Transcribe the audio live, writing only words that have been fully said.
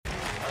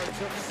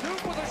Took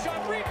Soup with a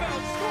shot,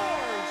 rebound,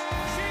 scores!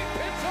 Shane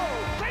Pinto,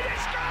 they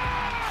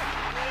score!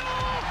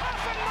 Noel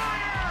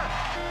Hoffenmeyer!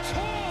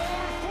 Tor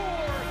for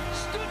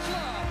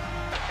Stutzla!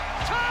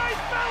 Ty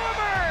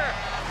Bellimer!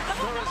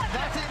 There is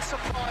nothing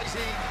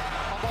surprising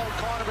about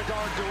Connor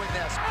Bedard doing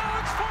this.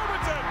 Alex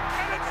Formanton,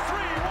 and it's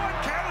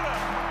 3-1 Canada!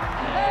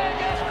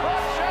 Angus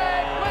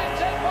Crookshank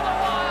wins it for the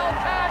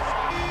Wildcats.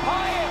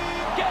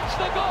 Hyatt gets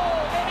the goal,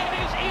 and it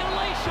is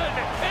elation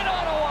in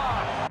Ottawa.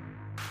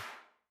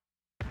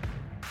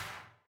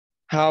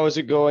 How is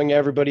it going,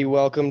 everybody?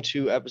 Welcome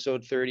to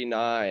episode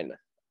 39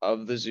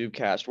 of the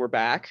Zoobcast. We're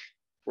back.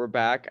 We're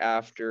back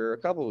after a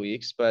couple of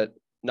weeks, but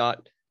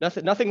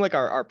nothing like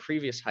our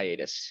previous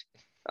hiatus.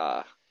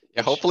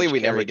 Hopefully we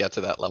never carried, get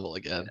to that level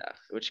again.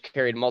 which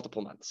carried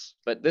multiple months,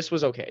 but this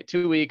was okay.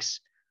 2 weeks.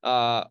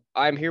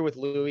 I'm here with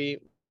Louis.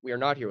 We are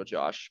not here with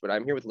Josh, but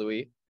I'm here with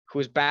Louis, who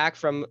is back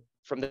from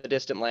the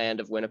distant land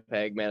of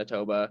Winnipeg,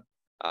 Manitoba.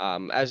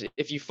 As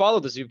if you follow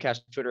the Zoobcast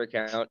Twitter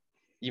account,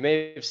 you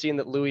may have seen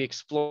that Louis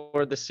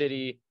explored the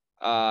city.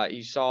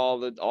 You saw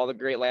all the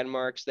great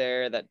landmarks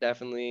there. That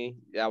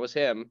was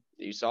him.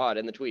 You saw it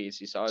in the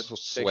tweets. You saw it.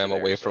 Swam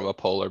away from a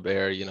polar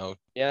bear,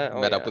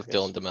 met up with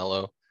Dylan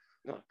DeMello.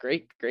 Oh,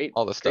 great.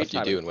 All the stuff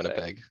you do in Winnipeg.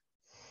 Winnipeg.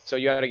 So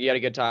you had a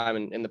good time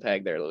in the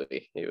Peg there,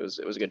 Louis. It was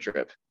a good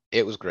trip.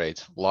 It was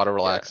great. A lot of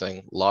relaxing,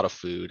 a lot of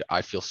food.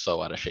 I feel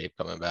so out of shape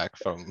coming back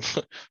from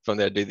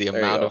there, dude. The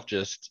amount of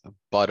just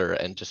butter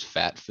and just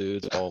fat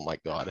foods. Oh my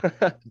God.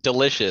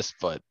 Delicious,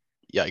 but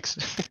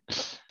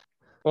yikes.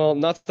 Well,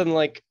 nothing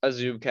like a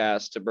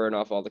Zoobcast to burn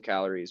off all the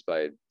calories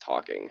by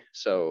talking.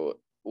 So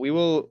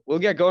we'll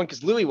get going,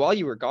 because Louis, while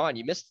you were gone,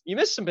 you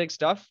missed some big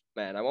stuff,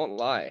 man. I won't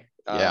lie.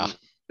 Yeah.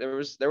 There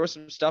was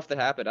some stuff that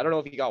happened. I don't know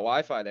if you got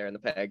Wi-Fi there in the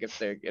Peg, if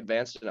they're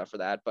advanced enough for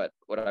that. But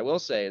what I will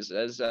say is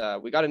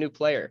we got a new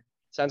player.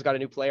 Sens got a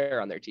new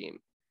player on their team,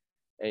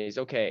 and he's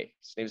okay.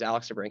 His name's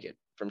Alex DeBrincat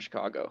from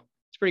Chicago.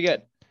 It's pretty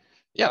good.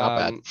 Yeah, not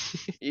bad.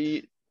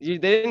 They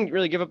didn't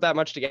really give up that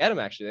much to get him,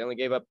 actually. They only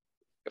gave up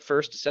a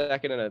first, a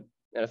second, and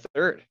a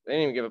third. They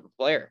didn't even give up a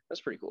player. That's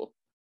pretty cool.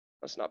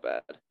 That's not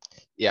bad.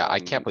 Yeah, I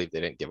can't believe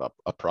they didn't give up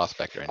a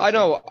prospect or anything. I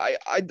know.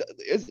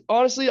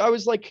 Honestly, I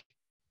was like,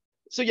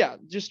 so yeah,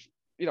 just,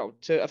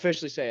 to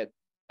officially say it,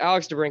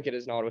 Alex DeBrincat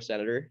is an Ottawa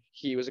Senator.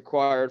 He was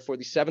acquired for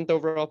the 7th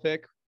overall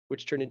pick,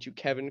 which turned into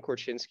Kevin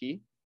Korchinski.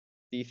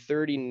 The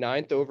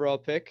 39th overall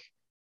pick,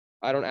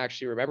 I don't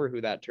actually remember who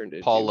that turned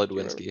into. Paul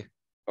Ludwinski.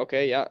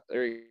 Okay, yeah,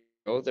 there you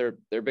go.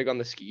 They're big on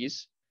the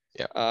skis.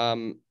 Yeah.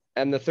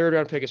 And the 3rd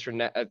round pick is for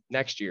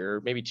next year,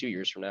 or maybe 2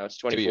 years from now. It's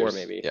 24,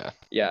 maybe. Yeah.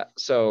 Yeah.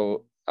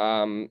 So,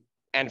 and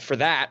for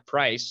that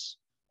price,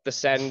 the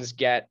Sens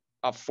get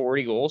a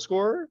 40 goal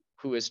scorer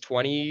who is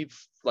 24?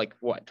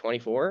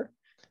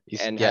 He's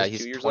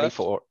 24 left.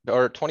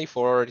 Or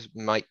 24. He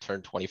might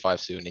turn 25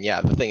 soon. And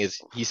yeah, the thing is,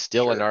 he's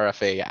still an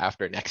RFA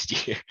after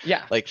next year.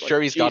 Yeah.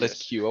 Sure, he's got his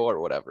QO or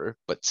whatever,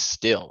 but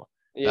still,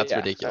 that's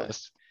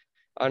ridiculous.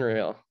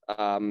 Unreal.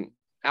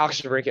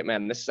 Alex DeBrincat,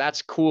 man,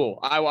 that's cool.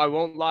 I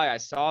won't lie. I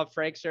saw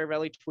Frank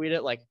Saravelli tweet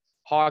it, like,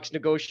 Hawks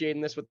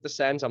negotiating this with the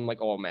Sens. I'm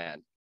like, oh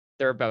man,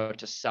 they're about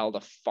to sell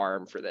the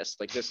farm for this.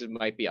 Like, this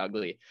might be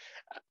ugly.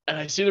 And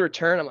I see the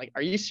return. I'm like,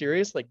 are you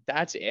serious? Like,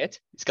 that's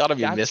it? He's got to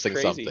be missing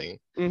crazy. something.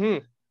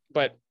 Mm-hmm.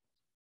 But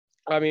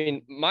I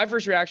mean, my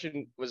first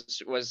reaction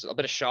was a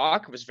bit of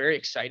shock. I was very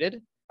excited.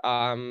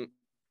 I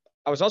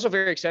was also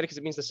very excited because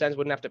it means the Sens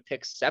wouldn't have to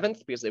pick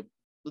 7th, because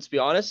let's be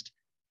honest,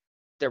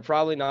 they're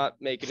probably not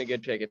making a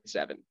good pick at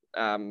 7.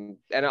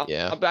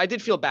 I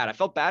did feel bad. I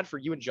felt bad for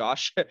you and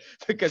Josh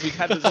because we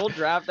had this whole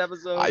draft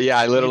episode.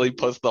 I literally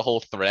posted the whole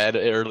thread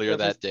earlier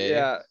that day.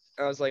 Yeah,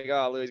 I was like,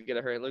 oh, Louis is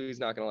gonna hurt. Louis is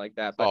not gonna like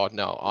that. But, oh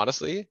no,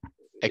 honestly,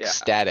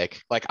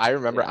 ecstatic. Like, I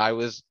remember I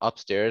was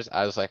upstairs.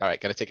 I was like, all right,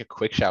 gotta take a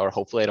quick shower.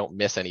 Hopefully I don't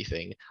miss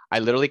anything. I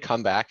literally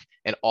come back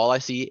and all I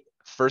see,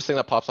 first thing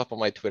that pops up on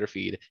my Twitter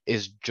feed,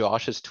 is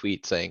Josh's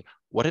tweet saying,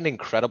 what an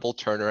incredible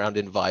turnaround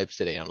in vibes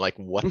today. I'm like,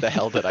 what the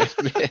hell did I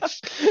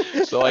miss?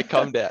 So I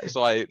come down,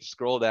 so I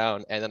scroll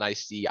down, and then I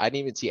didn't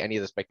even see any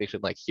of the speculation,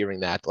 like hearing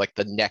that, like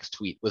the next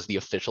tweet was the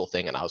official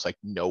thing. And I was like,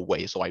 no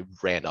way. So I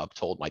ran up,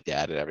 told my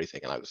dad and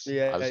everything. And I was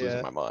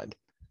losing my mind.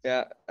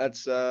 Yeah, it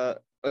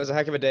was a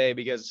heck of a day,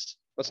 because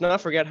let's not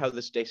forget how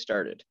this day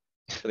started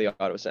for the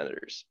Ottawa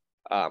Senators.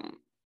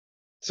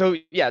 So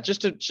yeah,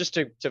 just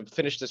to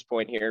finish this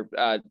point here,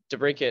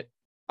 DeBrincat,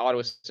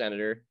 Ottawa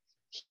Senator,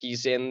 he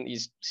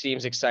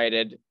seems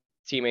excited.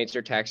 Teammates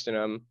are texting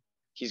him.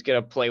 He's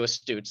gonna play with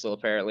Stutzla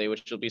apparently,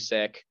 which will be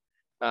sick.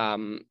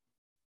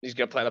 He's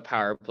gonna play the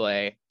power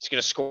play. He's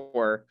gonna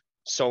score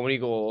so many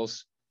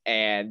goals,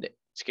 and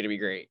it's gonna be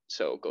great.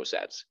 So go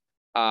Sets.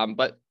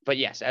 But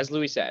yes, as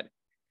Louis said,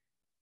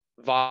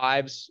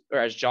 vibes, or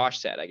as Josh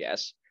said, I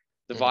guess,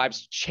 the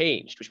vibes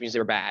changed, which means they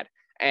were bad.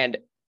 And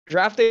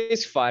draft day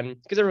is fun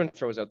because everyone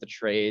throws out the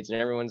trades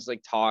and everyone's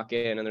like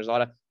talking, and there's a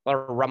lot of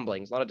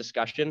rumblings, a lot of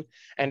discussion.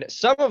 And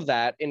some of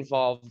that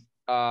involved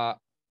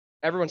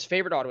everyone's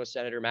favorite Ottawa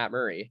Senator, Matt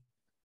Murray,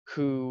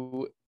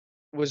 who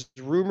was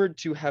rumored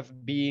to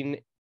have been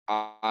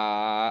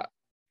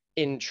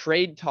in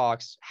trade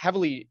talks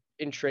heavily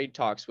in trade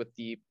talks with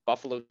the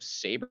Buffalo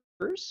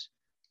Sabres,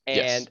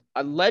 Yes. and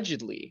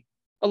allegedly,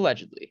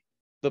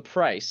 the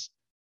price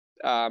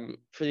for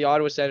the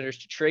Ottawa Senators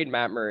to trade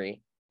Matt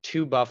Murray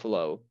to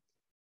Buffalo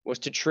was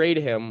to trade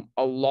him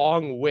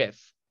along with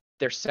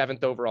their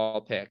 7th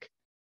overall pick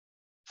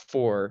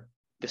for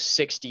the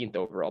 16th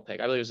overall pick.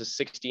 I believe it was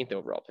the 16th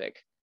overall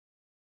pick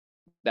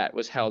that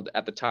was held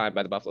at the time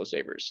by the Buffalo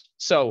Sabres.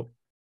 So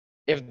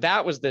if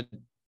that was the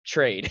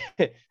trade,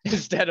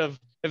 if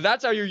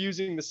that's how you're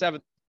using the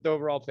 7th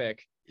overall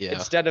pick,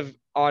 instead of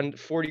on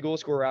 40 goal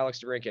scorer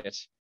Alex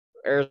DeBrincat,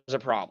 there's a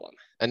problem.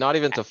 And not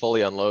even to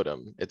fully unload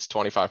him, it's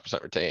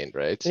 25% retained,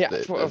 right? Yeah,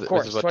 of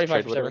course,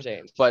 25%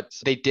 retained. But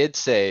they did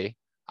say,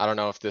 I don't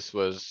know if this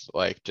was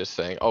like just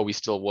saying, oh, we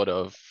still would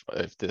have,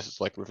 if this is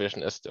like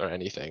revisionist or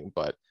anything,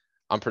 but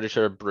I'm pretty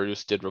sure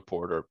Bruce did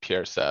report, or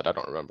Pierre said, I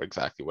don't remember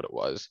exactly what it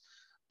was,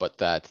 but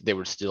that they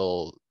were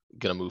still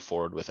going to move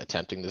forward with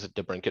attempting this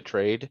DeBrincat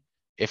trade.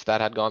 If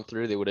that had gone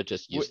through, they would have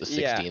just used the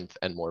 16th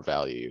and more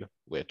value,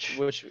 which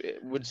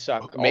would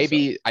suck.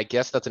 Maybe, I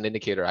guess that's an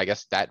indicator. I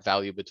guess that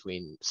value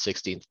between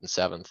 16th and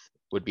 7th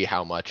would be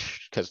how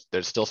much, because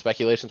there's still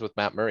speculations with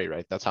Matt Murray,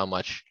 right? That's how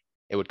much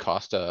it would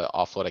cost to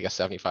offload, I guess,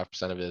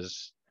 75% of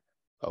his.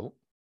 Oh,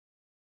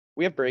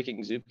 we have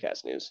breaking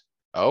Zoopcast news.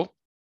 Oh,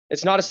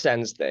 it's not a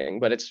Sens thing,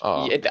 but it's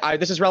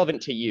this is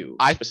relevant to you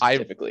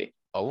specifically.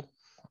 Oh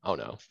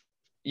no.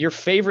 Your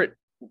favorite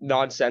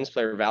non-Sens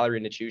player,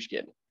 Valerie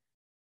Nichushkin,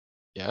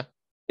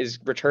 is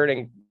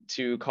returning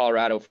to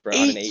Colorado for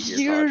on an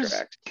 8-year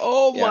contract.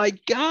 Oh my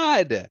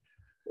God.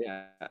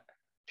 Yeah.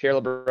 Pierre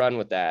LeBrun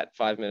with that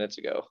 5 minutes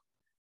ago.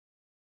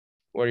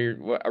 What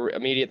are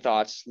immediate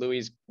thoughts?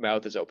 Louis'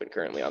 mouth is open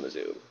currently on the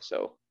Zoom.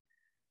 So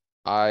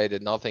I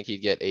did not think he'd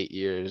get 8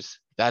 years.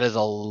 That is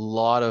a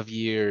lot of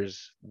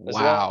years. That's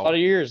wow. A lot of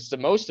years. It's the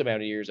most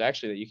amount of years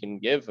actually that you can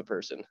give a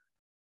person.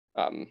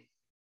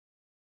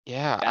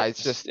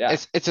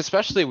 It's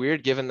especially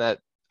weird given that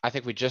I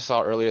think we just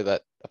saw earlier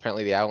that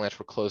apparently the Avalanche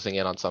were closing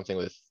in on something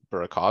with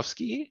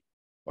Burakovsky,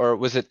 or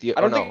was it the?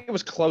 I don't think it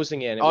was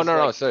closing in.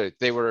 No. Sorry,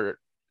 they were,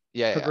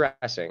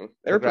 progressing.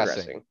 They were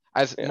progressing.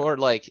 As more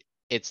like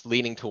it's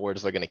leaning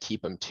towards they're going to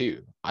keep him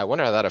too. I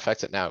wonder how that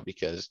affects it now,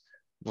 because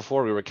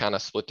before we were kind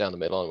of split down the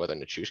middle on whether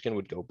Nichushkin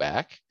would go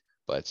back,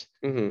 but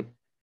the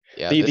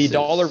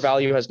dollar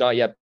value has not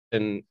yet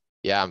been.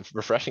 Yeah, I'm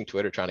refreshing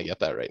Twitter trying to get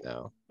that right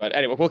now. But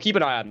anyway, we'll keep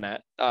an eye on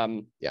that.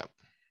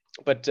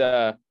 But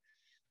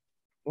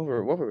what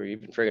were we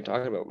even freaking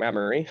talking about? Matt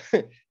Murray.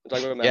 We're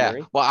talking about Matt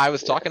Murray. Well, I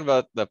was talking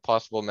about the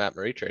possible Matt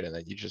Murray trade, and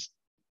then you just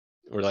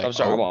were like, I'm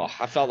sorry. Well,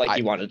 I felt like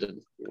you wanted to.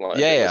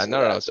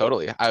 No,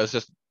 totally. I was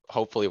just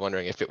hopefully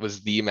wondering if it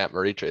was the Matt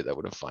Murray trade that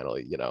would have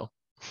finally,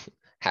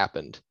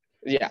 happened.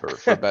 Yeah.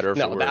 For better or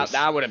for worse.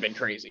 That would have been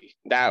crazy.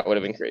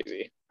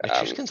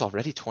 Nichushkin's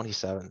already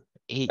 27.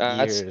 8 years.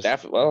 That's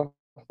definitely, well,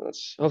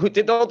 that's who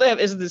did all they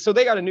have so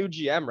they got a new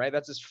GM, right?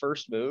 That's his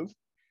first move.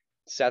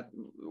 Seth,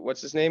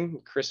 what's his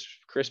name? Chris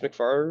McFarland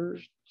or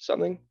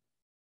something.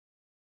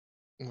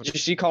 Did you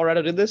see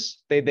Colorado did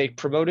this? They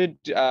promoted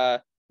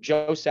Joe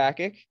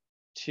Sakic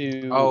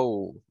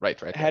to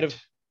head of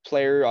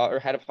player or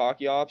head of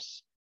hockey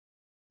ops,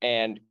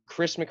 and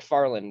Chris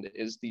McFarland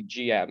is the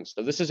GM.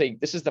 So this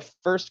is the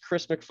first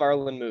Chris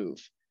McFarland move.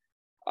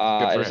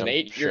 It's an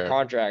 8-year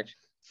contract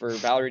for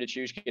Valerie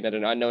Nichushkin at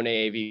an unknown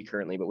AAV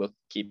currently, but we'll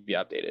keep you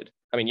updated.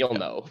 I mean, you'll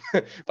know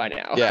by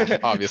now. Yeah,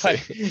 obviously.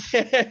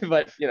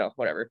 but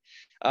whatever.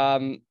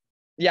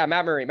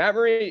 Matt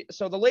Murray.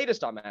 So the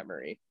latest on Matt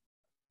Murray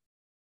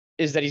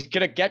is that he's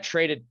going to get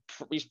traded.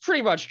 He's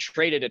pretty much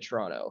traded to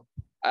Toronto.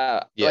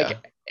 Like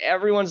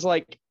everyone's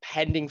like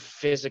pending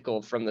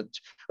physical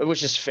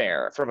which is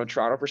fair from a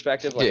Toronto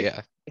perspective.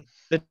 Like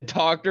the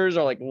doctors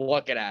are like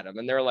looking at him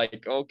and they're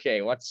like,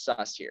 okay, what's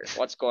sus here?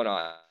 What's going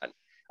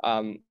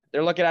on?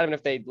 They're looking at him, and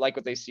if they like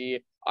what they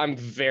see, I'm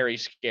very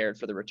scared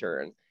for the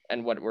return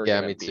and what we're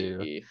going to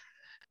be. Too.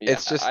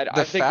 It's just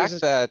the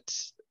fact that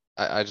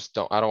I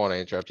don't want to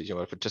interrupt you too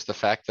much, but just the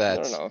fact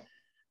that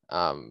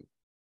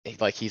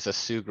like he's a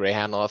Sue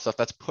Greyhound and all that stuff,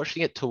 that's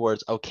pushing it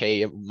towards,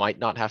 okay, it might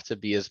not have to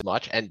be as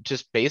much. And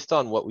just based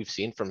on what we've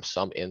seen from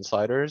some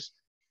insiders,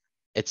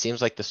 it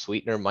seems like the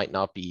sweetener might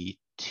not be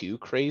too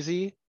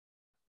crazy,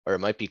 or it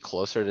might be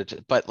closer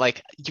to, but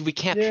like we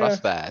can't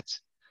trust that.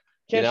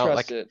 Can't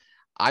trust it.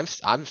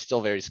 I'm still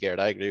very scared.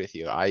 I agree with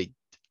you. I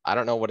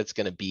don't know what it's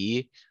going to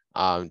be.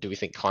 Do we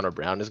think Connor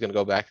Brown is going to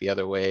go back the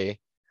other way?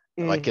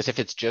 Like, because if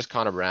it's just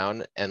Connor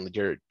Brown and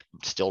you're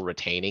still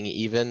retaining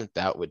even,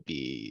 that would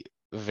be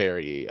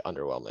very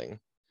underwhelming.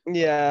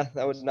 Yeah,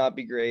 that would not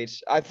be great.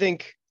 I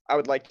think I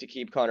would like to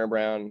keep Connor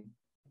Brown,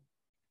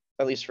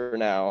 at least for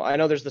now. I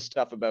know there's the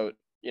stuff about,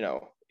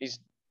 he's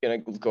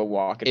going to go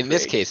walk. In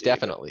this case,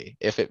 definitely.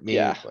 If it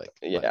means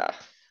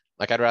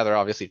like I'd rather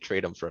obviously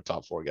trade him for a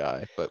top 4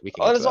 guy, but we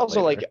can. Well, it's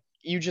also later. Like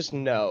you just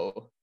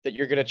know that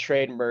you're going to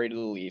trade Murray to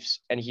the Leafs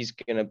and he's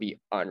going to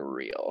be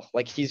unreal.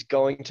 Like he's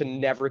going to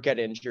never get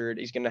injured.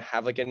 He's going to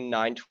have like a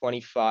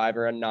 925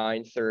 or a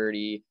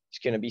 930. He's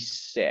going to be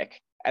sick.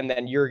 And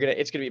then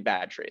it's going to be a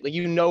bad trade. Like,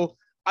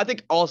 I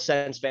think all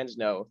Sens fans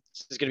know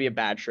this is going to be a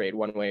bad trade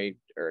one way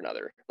or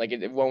another. Like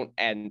it won't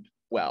end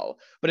well.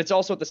 But it's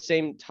also at the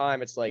same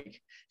time, it's like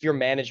if you're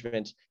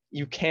management,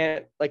 you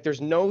can't like.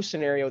 There's no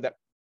scenario that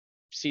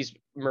sees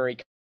Murray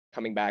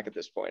coming back at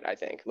this point. I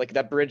think like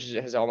that bridge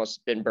has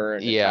almost been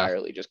burned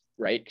entirely, just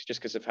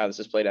because of how this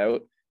has played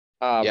out.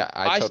 Yeah,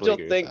 I totally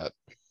agree with that.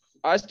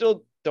 I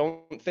still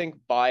don't think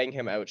buying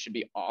him out should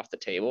be off the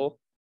table.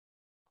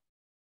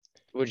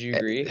 Would you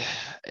agree?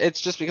 It's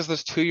just because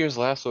there's 2 years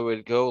left, so it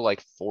would go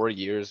like 4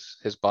 years,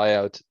 his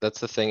buyout. That's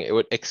the thing. It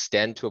would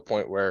extend to a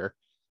point where,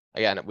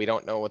 again, we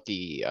don't know what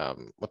the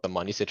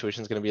money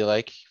situation is going to be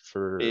like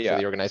for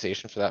the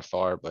organization for that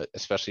far, but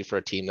especially for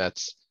a team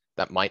that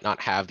might not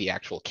have the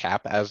actual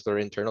cap as their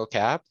internal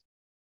cap,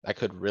 that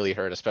could really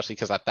hurt, especially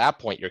because at that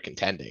point you're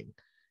contending,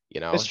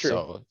 It's true.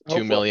 So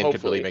 2 million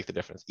could really make the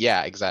difference.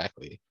 Yeah,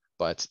 exactly.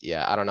 But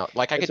yeah, I don't know.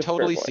 Like I could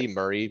totally see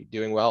Murray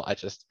doing well.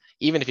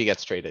 Even if he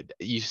gets traded,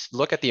 you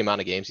look at the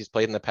amount of games he's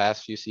played in the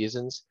past few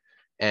seasons,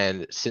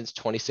 and since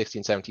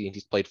 2016-17,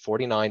 he's played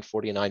 49,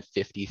 49,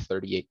 50,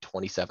 38,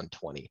 27,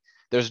 20.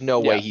 There's no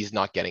way he's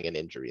not getting an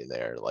injury in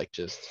there. Like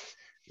just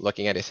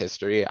looking at his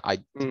history, I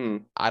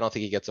don't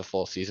think he gets a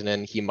full season,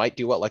 and he might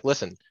do well. Like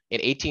listen,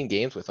 in 18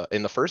 games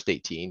in the first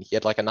 18, he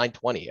had like a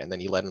 920, and then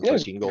he led in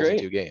 13 goals in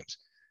 2 games,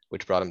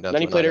 which brought him down.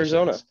 Then he played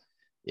Arizona.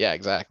 Yeah,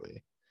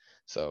 exactly.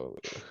 So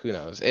who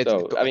knows?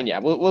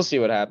 We'll see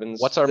what happens.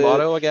 What's our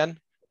motto again?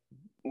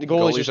 The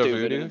goalies are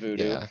stupid and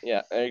voodoo.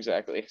 Yeah,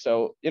 exactly.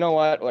 So you know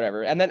what?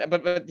 Whatever. And then,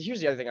 but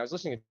here's the other thing. I was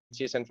listening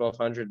to TSN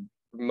 1200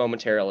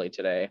 momentarily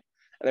today,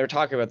 and they were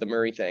talking about the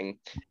Murray thing.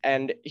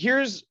 And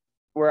here's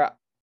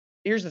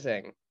the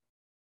thing.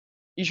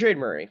 You trade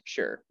Murray,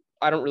 sure.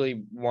 I don't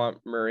really want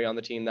Murray on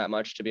the team that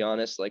much, to be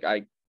honest. Like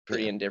I'm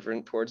pretty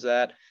indifferent towards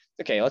that.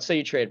 Okay, let's say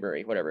you trade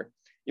Murray, whatever.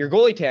 Your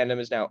goalie tandem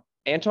is now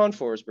Anton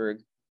Forsberg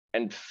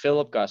and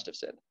Philip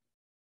Gustafsson.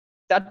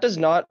 That does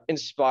not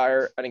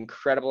inspire an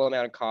incredible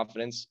amount of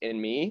confidence in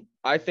me.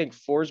 I think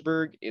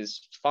Forsberg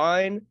is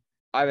fine.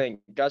 I think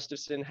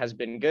Gustafsson has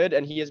been good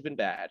and he has been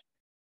bad.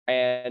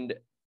 And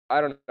I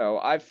don't know.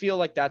 I feel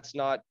like that's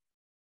not,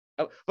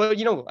 but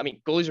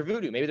goalies are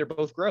voodoo. Maybe they're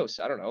both gross.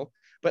 I don't know.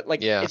 But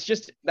it's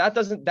just, that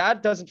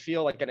doesn't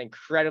feel like an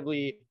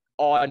incredibly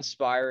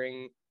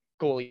awe-inspiring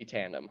goalie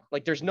tandem.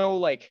 Like there's no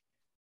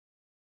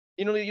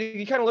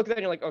you kind of look at that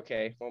and you're like,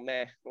 okay, well,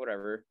 meh,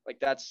 whatever.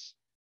 Like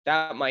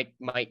that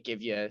might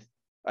give you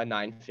a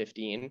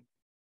 915.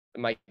 It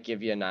might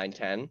give you a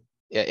 910.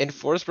 Yeah, in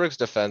Forsberg's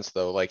defense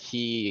though,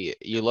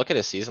 you look at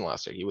his season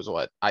last year, he was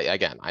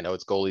I know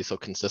it's goalie, so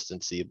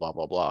consistency, blah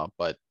blah blah,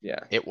 but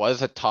it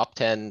was a top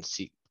 10.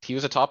 He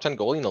was a top 10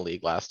 goalie in the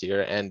league last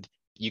year, and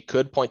you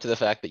could point to the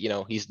fact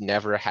that he's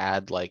never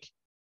had like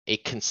a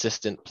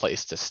consistent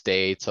place to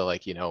stay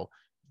to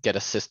get a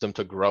system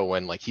to grow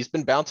in. Like he's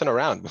been bouncing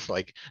around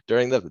like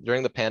during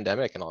the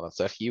pandemic and all that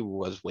stuff. He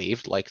was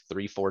waived like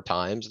 3-4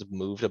 times,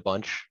 moved a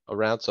bunch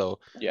around. So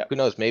who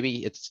knows?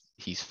 Maybe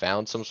he's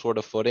found some sort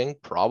of footing.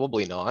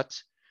 Probably not,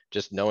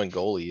 just knowing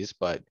goalies,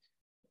 but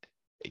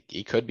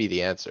he could be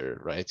the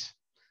answer, right?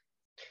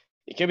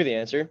 He could be the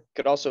answer.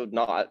 Could also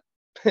not.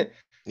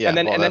 Yeah,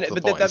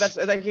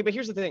 but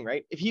here's the thing,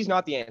 right? If he's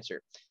not the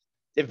answer,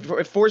 if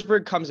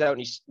Forsberg comes out and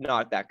he's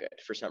not that good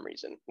for some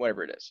reason,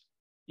 whatever it is,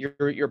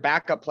 your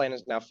backup plan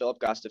is now Philip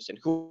Gustafsson,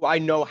 who I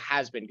know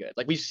has been good.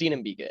 Like we've seen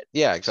him be good.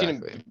 Yeah, exactly.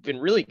 We've seen him been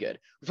really good.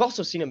 We've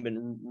also seen him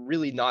been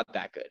really not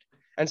that good.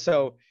 And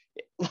so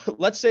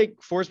let's say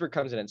Forsberg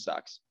comes in and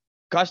sucks.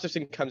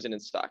 Gustafsson comes in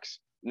and sucks.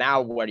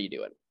 Now what are you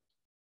doing?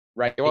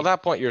 Right. Well, at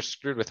that point you're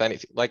screwed with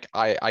anything. Like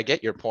I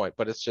get your point,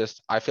 but it's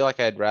just I feel like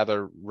I'd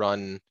rather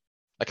run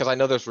because I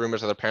know there's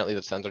rumors that apparently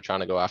the Sens are trying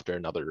to go after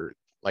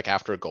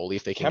after a goalie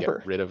if they can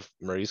get rid of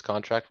Murray's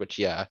contract, which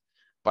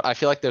but I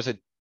feel like there's a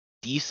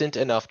decent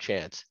enough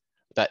chance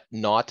that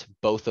not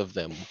both of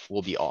them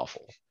will be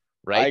awful,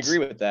 right? I agree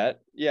with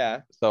that.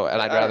 Yeah. So,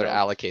 and I'd rather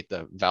allocate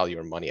the value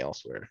or money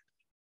elsewhere.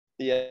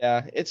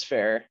 Yeah, it's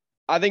fair.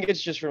 I think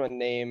it's just from a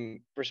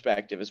name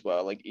perspective as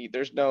well. Like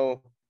there's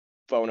no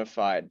bona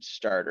fide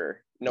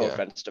starter. No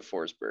offense to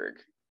Forsberg,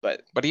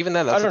 but even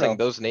then, that's the thing.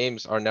 Those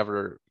names are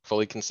never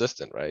fully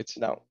consistent, right?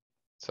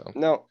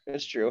 No,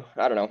 it's true.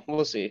 I don't know.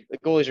 We'll see. The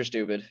goalies are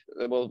stupid.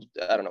 I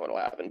don't know what'll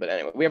happen, but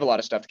anyway, we have a lot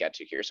of stuff to get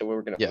to here, so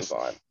we're gonna move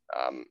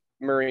on.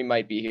 Murray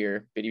might be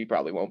here, but he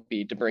probably won't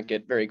be.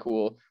 DeBrincat, very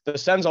cool. The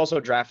Sens also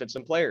drafted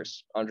some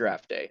players on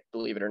draft day,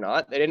 believe it or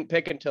not. They did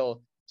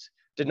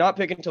not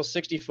pick until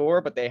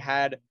 64, but they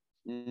had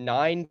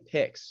 9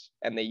 picks,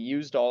 and they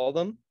used all of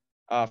them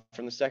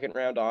from the second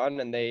round on,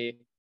 and they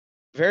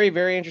very,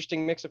 very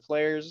interesting mix of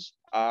players.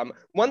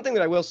 One thing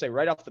that I will say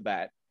right off the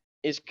bat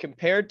is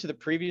compared to the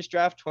previous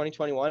draft,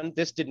 2021,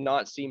 this did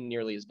not seem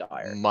nearly as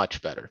dire.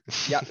 Much better.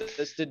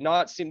 This did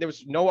not seem, there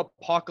was no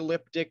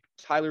apocalyptic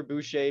Tyler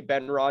Boucher,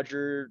 Ben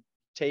Roger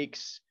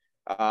takes.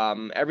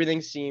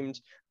 Everything seemed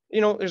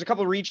there's a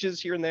couple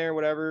reaches here and there,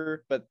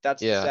 whatever, but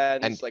that's the Yeah,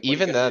 sense. and Like, what are you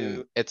even gonna then,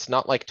 do? it's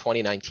not like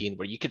 2019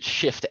 where you could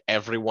shift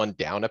everyone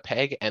down a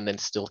peg and then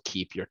still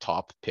keep your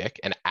top pick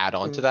and add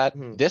on to that.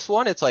 Mhm. This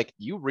one, it's like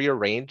you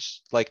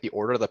rearrange like the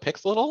order of the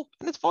picks a little,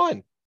 and it's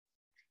fine.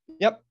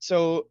 Yep.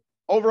 So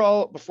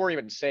overall, before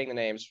even saying the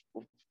names,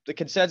 the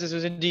consensus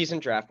was a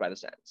decent draft by the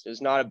Sens. It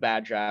was not a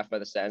bad draft by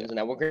the Sens. Yeah. And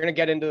now we're going to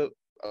get into,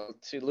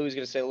 Louis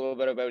going to say a little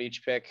bit about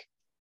each pick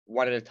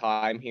one at a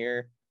time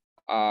here.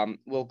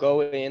 We'll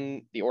go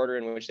in the order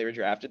in which they were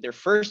drafted. Their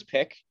first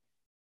pick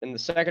in the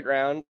second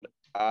round,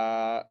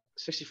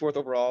 64th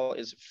overall,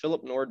 is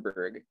Philip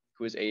Nordberg,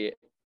 who is a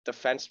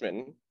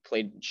defenseman,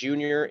 played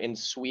junior in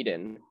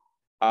Sweden.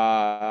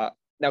 Now,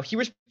 he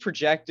was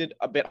projected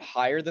a bit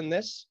higher than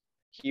this.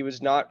 He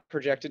was not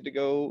projected to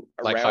go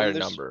Like around higher this.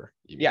 number.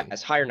 Yeah,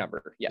 as higher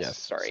number. Yes,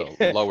 sorry.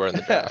 So lower in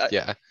the draft.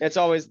 Yeah. It's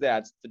always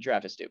that. The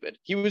draft is stupid.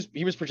 He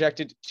was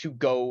projected to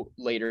go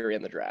later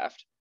in the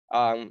draft.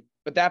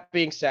 But that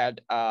being said,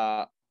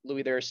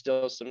 Louis, there is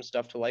still some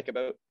stuff to like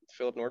about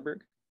Philip Nordberg.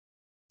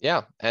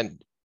 Yeah,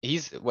 and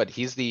he's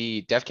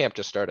the dev camp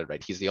just started,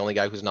 right? He's the only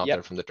guy who's not Yep.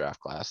 there from the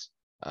draft class.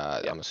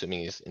 Yep. I'm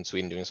assuming he's in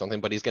Sweden doing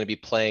something, but he's going to be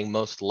playing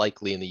most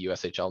likely in the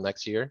USHL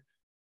next year.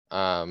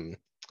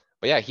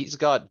 But yeah, he's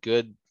got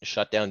good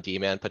shutdown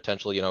D-man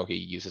potential. He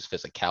uses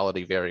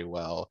physicality very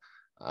well,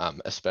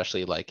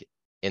 especially like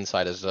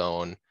inside a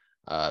zone,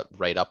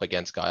 right up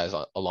against guys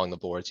along the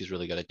boards. He's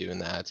really good at doing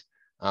that.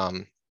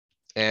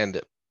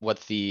 And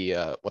what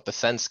the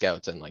Sens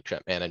scouts and like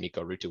Trent Mann and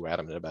Mikko Ruutu were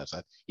adamant about is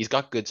that he's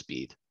got good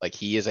speed. Like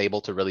he is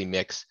able to really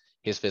mix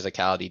his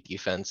physicality,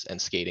 defense,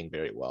 and skating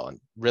very well, and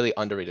really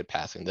underrated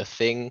passing. The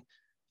thing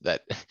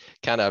that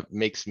kind of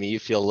makes me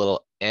feel a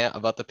little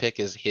about the pick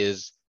is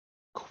his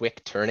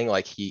quick turning.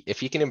 Like if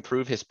he can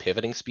improve his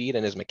pivoting speed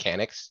and his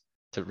mechanics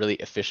to really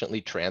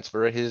efficiently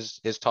transfer his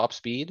top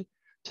speed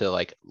to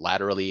like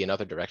laterally in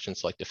other directions,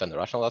 to like defend the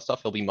rush and all that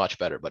stuff, he'll be much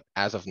better. But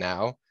as of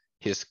now,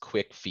 his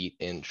quick feet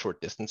in short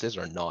distances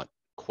are not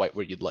quite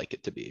where you'd like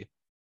it to be.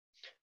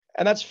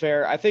 And that's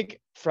fair. I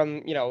think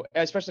from,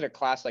 especially in a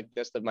class like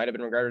this that might have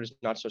been regarded as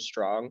not so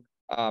strong,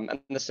 and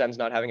the Sens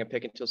not having a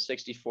pick until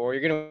 64,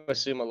 you're going to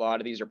assume a lot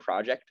of these are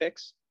project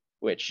picks,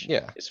 which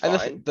is fine.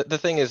 And the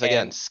thing is,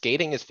 again,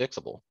 skating is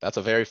fixable. That's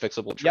a very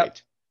fixable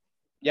trait.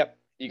 Yep.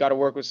 You got to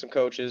work with some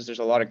coaches. There's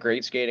a lot of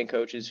great skating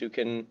coaches who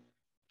can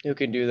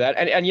do that.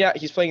 And yeah,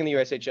 he's playing in the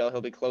USHL.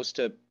 He'll be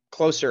closer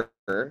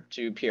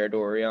to Pierre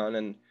Dorion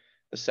and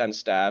the Sens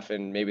staff,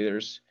 and maybe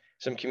there's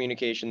some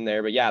communication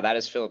there. But yeah, that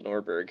is Philip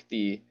Nordberg,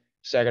 the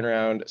second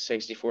round,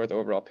 64th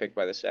overall pick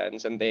by the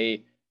Sens. And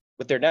they,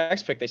 with their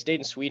next pick, they stayed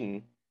in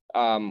Sweden,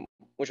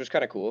 which was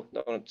kind of cool.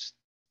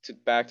 To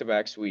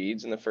back-to-back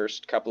Swedes in the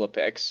first couple of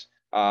picks.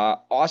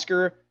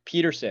 Oscar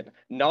Peterson,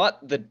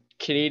 not the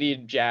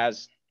Canadian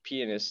jazz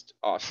pianist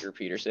Oscar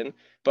Peterson,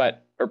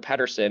 or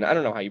Pettersson. I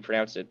don't know how you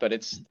pronounce it, but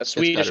it's a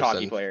Swedish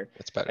hockey player.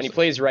 It's Pettersson. And he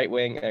plays right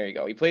wing. There you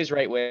go. He plays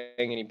right wing,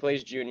 and he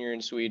plays junior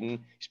in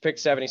Sweden. He's picked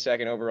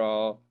 72nd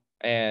overall.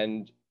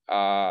 And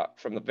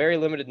from the very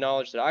limited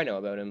knowledge that I know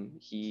about him,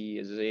 he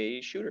is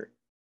a shooter.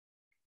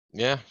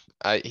 Yeah,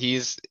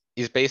 he's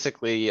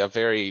basically a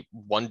very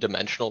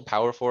one-dimensional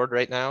power forward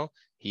right now.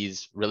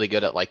 He's really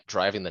good at like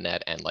driving the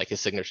net, and like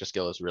his signature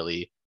skill is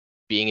really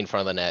being in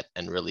front of the net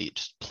and really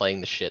just playing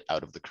the shit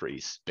out of the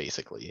crease,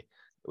 basically.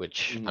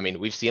 Which, I mean,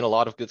 we've seen a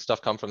lot of good stuff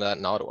come from that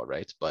in Ottawa,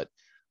 right? But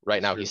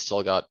right now, he's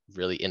still got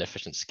really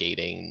inefficient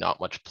skating,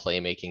 not much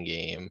playmaking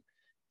game.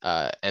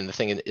 And the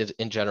thing is,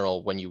 in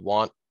general, when you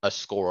want a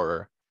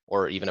scorer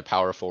or even a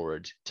power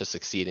forward to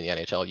succeed in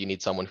the NHL, you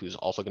need someone who's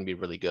also going to be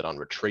really good on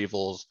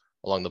retrievals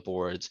along the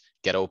boards,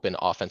 get open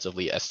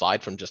offensively,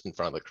 aside from just in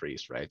front of the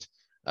crease, right?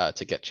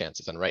 To get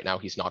chances. And right now,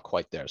 he's not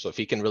quite there. So if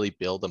he can really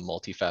build a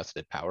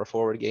multifaceted power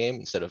forward game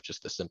instead of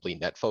just the simply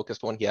net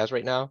focused one he has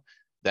right now,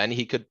 then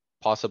he could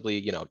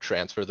possibly,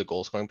 transfer the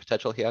goal scoring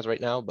potential he has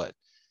right now. But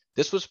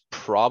this was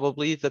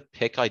probably the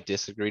pick I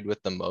disagreed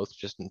with the most,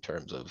 just in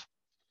terms of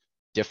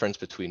difference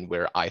between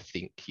where I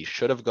think he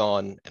should have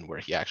gone and where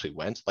he actually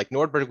went. Like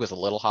Nordberg was a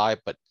little high,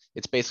 but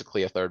it's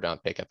basically a third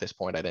round pick at this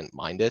point. I didn't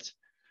mind it.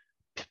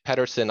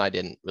 Pettersson, I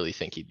didn't really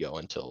think he'd go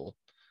until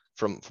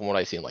from what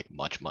I've seen, like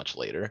much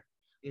later.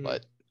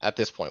 But at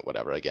this point,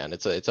 whatever. Again,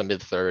 it's a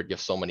mid third. You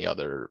have so many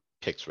other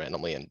picks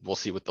randomly, and we'll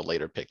see with the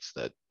later picks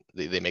that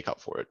they make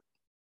up for it.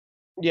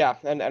 Yeah,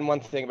 and one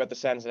thing about the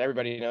Sens that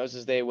everybody knows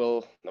is they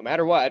will, no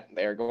matter what,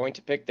 they are going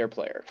to pick their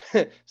player.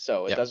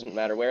 So it doesn't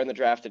matter where in the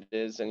draft it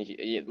is. And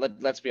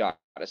let's be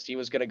honest, he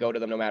was going to go to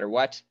them no matter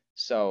what.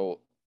 So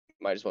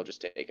might as well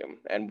just take him,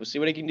 and we'll see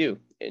what he can do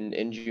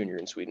in junior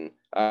in Sweden.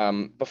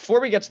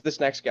 Before we get to this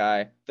next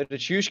guy, the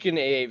Nichushkin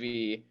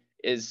AAV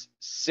is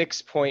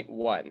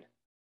 6.1.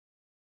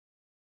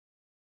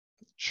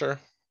 Sure.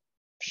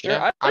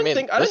 Yeah. I don't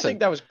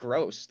think that was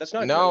gross. That's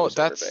not gross.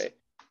 That's.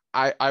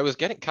 I was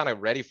getting kind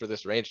of ready for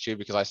this range too,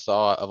 because I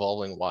saw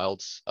Evolving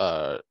Wild's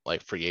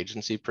like free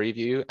agency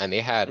preview, and they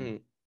had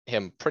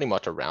him pretty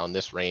much around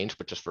this range,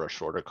 but just for a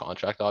shorter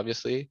contract,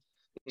 obviously.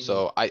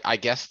 So I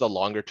guess the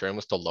longer term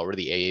was to lower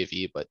the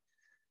AAV, but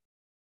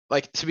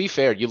like, to be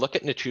fair, you look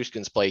at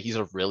Nichushkin's play, he's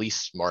a really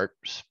smart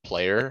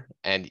player,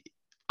 and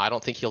I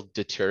don't think he'll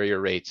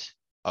deteriorate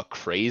a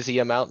crazy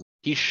amount.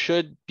 He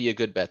should be a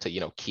good bet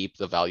to, keep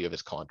the value of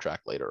his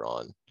contract later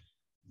on.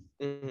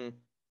 Mm-hmm.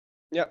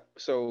 Yep.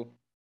 So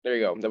there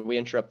you go. Then we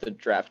interrupt the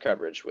draft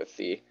coverage with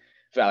the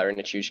Valeri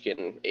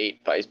Nichushkin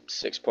 8 by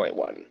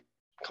 6.1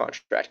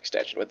 contract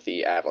extension with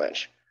the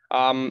Avalanche.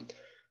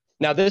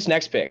 Now this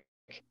next pick,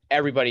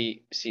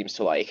 everybody seems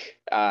to like.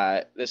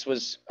 This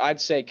was, I'd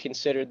say,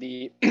 considered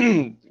the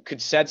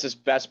consensus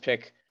best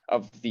pick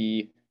of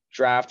the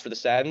draft for the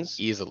Sens.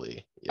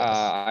 Easily. Yes.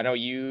 I know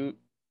you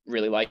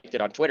really liked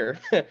it on Twitter,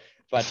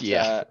 but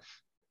Yeah.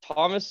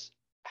 Thomas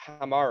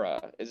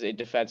Hamara is a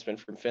defenseman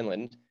from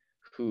Finland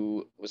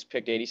who was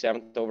picked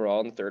 87th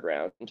overall in the third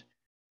round,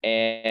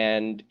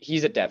 and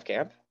he's at dev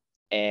camp,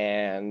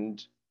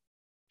 and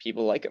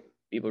people like him.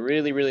 People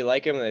really, really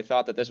like him, and they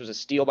thought that this was a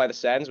steal by the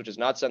Sens, which is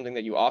not something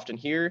that you often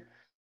hear.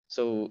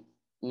 So,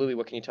 Louis,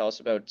 what can you tell us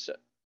about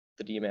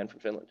the D-man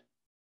from Finland?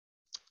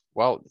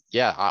 Well,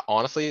 yeah,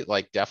 honestly,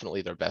 like,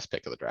 definitely their best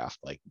pick of the draft,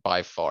 like,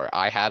 by far.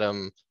 I had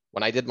him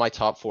when I did my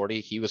top 40.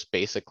 He was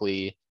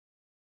basically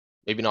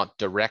maybe not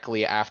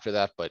directly after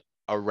that, but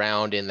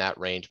around in that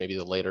range, maybe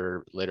the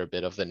later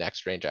bit of the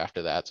next range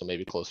after that. So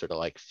maybe closer to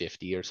like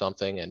 50 or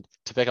something. And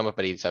to pick him up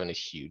at 87 is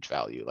huge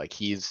value. Like,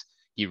 he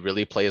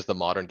really plays the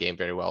modern game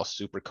very well,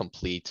 super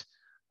complete.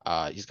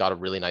 He's got a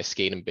really nice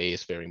skating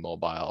base, very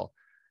mobile,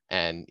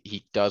 and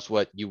he does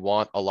what you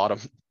want a lot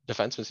of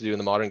defensemen to do in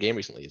the modern game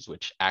recently, is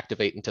which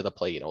activate into the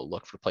play,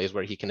 look for plays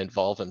where he can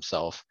involve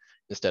himself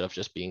instead of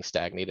just being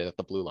stagnated at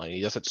the blue line.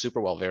 He does it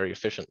super well, very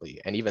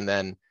efficiently. And even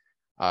then,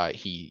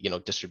 he,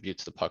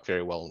 distributes the puck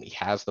very well when he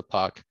has the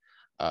puck.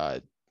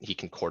 He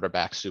can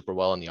quarterback super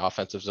well in the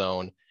offensive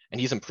zone, and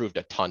he's improved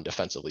a ton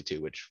defensively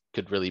too, which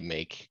could really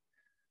make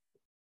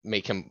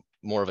him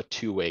more of a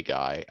two-way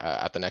guy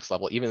at the next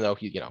level, even though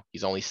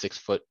he's only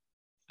 6'0",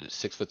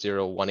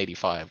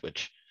 185,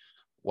 which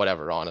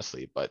whatever,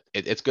 honestly. But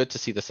it's good to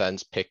see the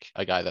Sens pick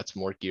a guy that's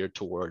more geared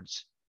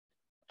towards,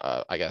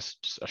 I guess,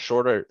 just a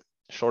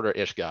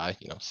shorter-ish guy,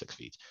 6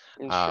 feet.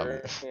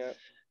 Sure, yeah.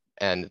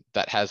 And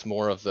that has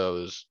more of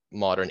those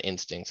modern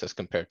instincts as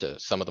compared to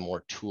some of the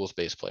more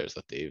tools-based players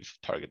that they've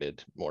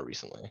targeted more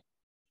recently.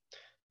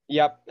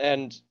 Yep,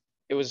 and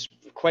it was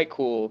quite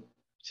cool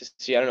to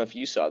see. I don't know if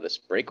you saw this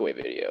breakaway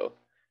video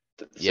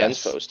that the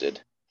Sens posted,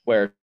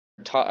 where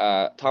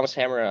Thomas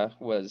Hamara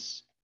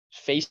was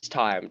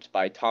FaceTimed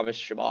by Thomas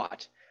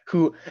Chabot,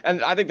 who,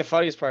 and I think the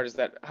funniest part is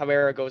that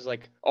Hamara goes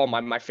like, "Oh,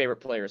 my favorite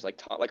player is like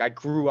Tom. Like, I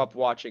grew up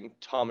watching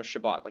Thomas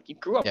Chabot." Like, you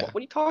grew up? Yeah. What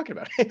are you talking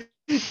about? It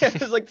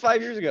was like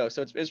 5 years ago,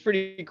 so it's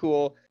pretty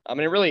cool. I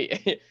mean, it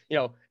really,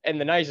 in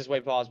the nicest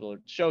way possible, it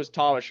shows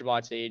Thomas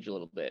Chabot's age a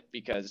little bit,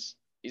 because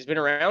he's been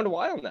around a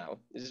while now.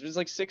 It was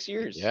like 6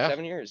 years,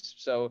 7 years.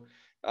 So,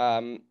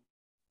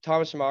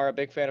 Thomas Hamara,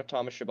 big fan of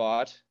Thomas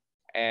Chabot,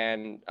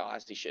 and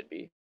as he should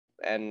be,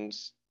 and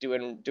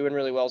doing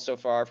really well so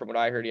far. From what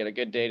I heard, he had a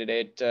good day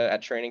today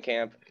at training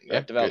camp,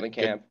 development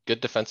camp. Good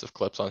defensive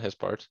clips on his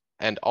part,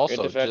 and also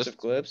good defensive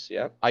clips.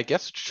 Yeah. I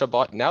guess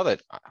Chabot. Now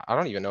that I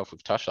don't even know if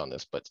we've touched on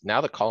this, but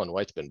now that Colin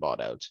White's been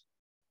bought out.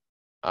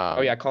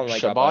 Colin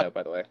White got bought out,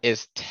 by the way.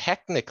 Is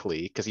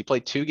technically, because he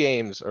played 2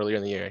 games earlier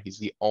in the year, he's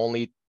the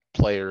only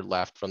player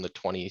left from the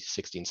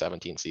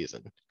 2016-17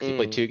 season. He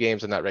played 2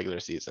 games in that regular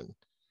season.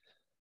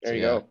 There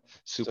you go.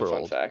 Super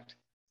fun old. Fact.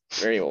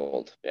 Very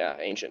old. Yeah,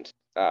 ancient.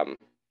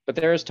 But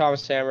there's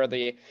Thomas Hamara,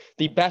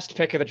 the best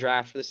pick of the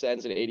draft for the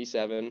Sens at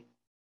 87.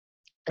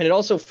 And it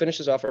also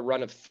finishes off a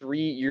run of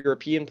 3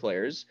 European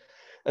players.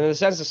 And then the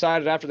Sens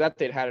decided after that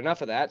they'd had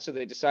enough of that, so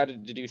they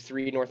decided to do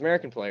 3 North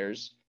American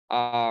players.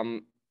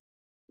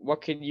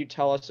 What can you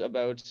tell us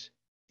about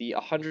the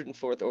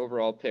 104th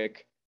overall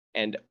pick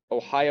and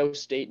Ohio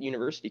State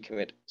University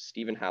commit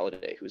Stephen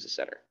Halliday, who's a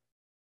center?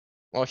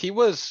 Well, he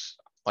was,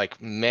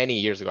 like, many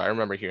years ago, I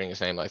remember hearing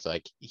his name,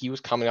 like he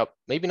was coming up,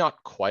 maybe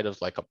not quite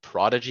as like a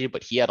prodigy,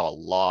 but he had a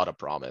lot of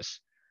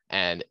promise.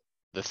 And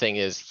the thing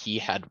is, he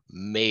had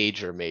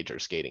major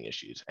skating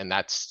issues, and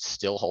that's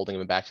still holding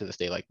him back to this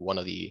day. Like, one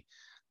of the,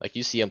 like,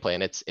 you see him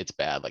playing, it's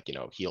bad, like,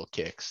 heel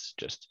kicks,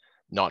 just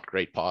not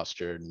great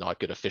posture, not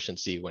good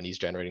efficiency when he's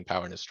generating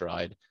power in his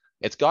stride.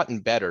 It's gotten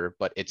better,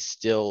 but it's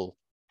still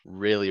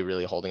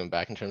really holding him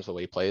back in terms of the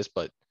way he plays.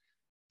 But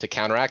to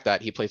counteract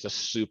that, he plays a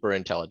super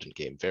intelligent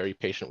game, very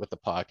patient with the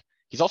puck.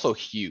 He's also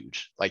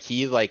huge. Like,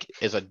 he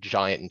is a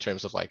giant in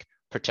terms of like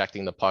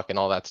protecting the puck and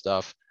all that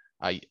stuff.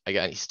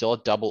 Again, he's still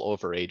a double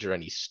overager,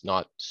 and he's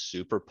not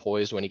super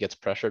poised when he gets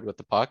pressured with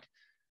the puck.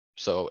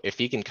 So if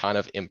he can kind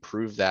of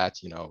improve that,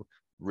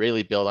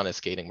 really build on his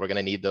skating, we're going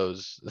to need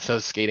those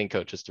skating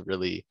coaches to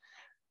really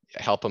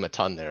help him a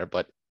ton there.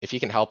 But if he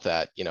can help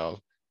that,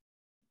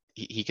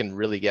 he can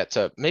really get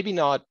to, maybe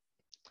not,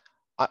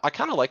 I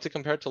kind of like to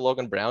compare it to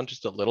Logan Brown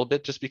just a little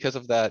bit, just because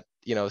of that,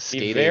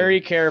 skating. Be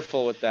very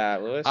careful with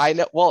that, Louis. I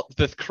know. Well,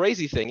 the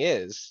crazy thing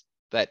is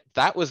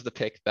that was the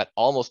pick that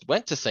almost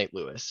went to St.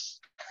 Louis.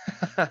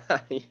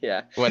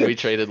 Yeah. When we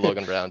traded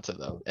Logan Brown to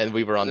them, and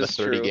we were on That's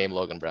the 30-game true.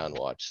 Logan Brown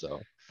watch.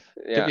 So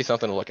Yeah. could be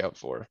something to look out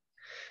for.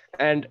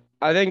 And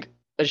I think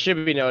it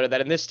should be noted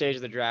that in this stage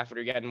of the draft, when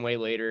you're getting way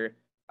later,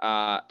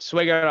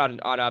 swinging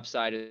on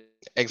upside is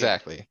good.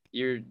 Exactly.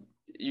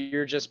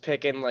 You're just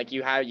picking like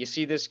you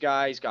see this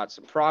guy, he's got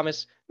some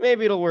promise.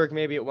 Maybe it'll work,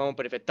 maybe it won't,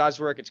 but if it does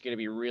work, it's going to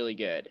be really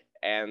good.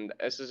 And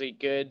this is a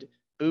good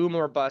boom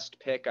or bust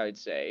pick, I'd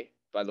say,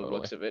 by the Totally.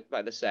 looks of it,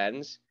 by the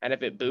Sens. And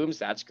if it booms,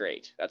 that's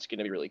great. That's going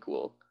to be really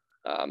cool.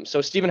 So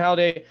Stephen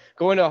Halliday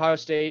going to Ohio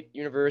State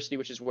University,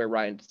 which is where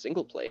Ryan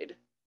Single played.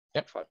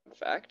 Yep. Fun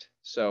fact.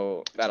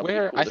 So It's that'll be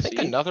where cool I to think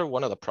see. another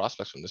one of the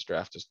prospects from this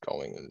draft is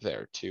going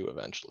there too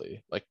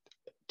eventually, like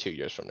 2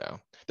 years from now.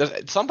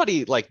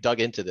 Somebody like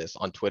dug into this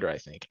on Twitter, I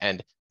think,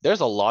 and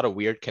there's a lot of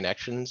weird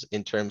connections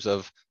in terms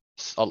of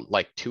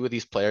like 2 of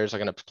these players are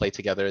going to play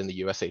together in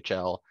the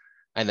USHL,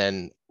 and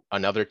then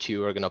another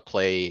 2 are going to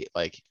play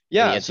like in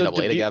the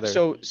NCAA together.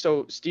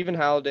 So Stephen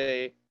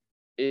Halliday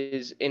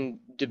is in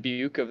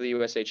Dubuque of the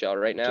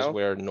USHL right Which is now.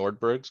 where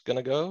Nordberg's going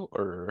to go,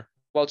 or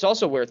Well, it's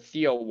also where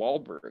Theo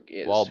Wahlberg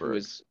is, who Wahlberg.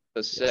 is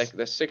the Yes.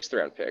 the 6th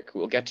round pick, who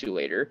we'll get to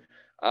later.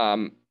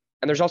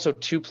 And there's also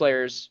 2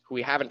 players who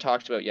we haven't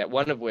talked about yet,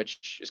 one of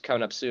which is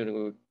coming up soon,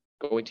 who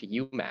are going to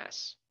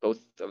UMass. Both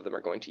of them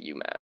are going to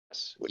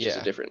UMass, which is a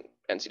Yeah. different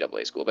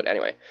NCAA school. But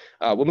anyway,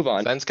 we'll move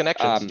on. Sens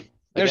connections.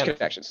 There's Again.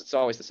 connections. It's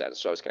always the Sens.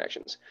 It's always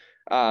connections.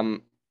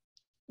 The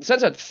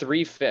Sens had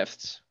 3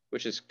 fifths,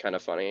 which is kind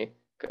of funny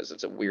because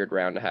it's a weird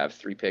round to have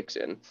 3 picks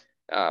in.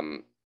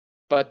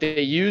 But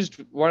they used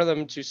one of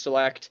them to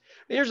select.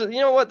 You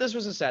know what? This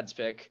was a Sens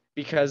pick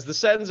because the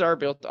Sens are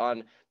built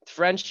on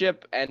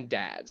friendship and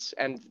dads.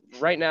 And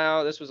right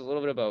now, this was a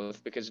little bit of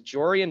both because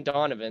Jorian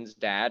Donovan's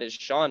dad is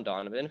Sean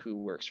Donovan, who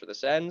works for the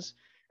Sens.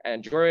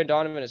 And Jorian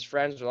Donovan is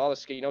friends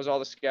with he knows all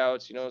the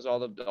scouts, he knows all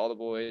the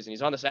boys, and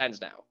he's on the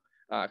Sens now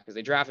because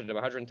they drafted him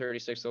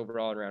 136th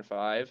overall in round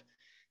 5.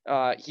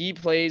 He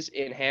plays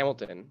in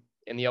Hamilton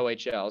in the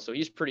OHL, so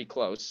he's pretty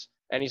close.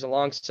 And he's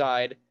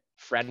alongside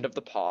friend of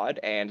the pod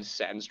and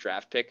Sens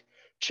draft pick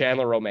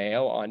Chandler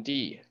Romeo on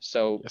D.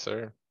 So Yes,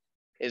 sir.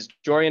 Is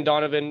Jorian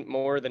Donovan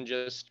more than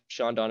just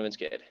Sean Donovan's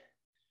kid?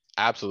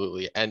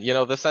 Absolutely. And,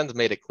 the Sens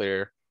made it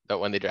clear that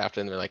when they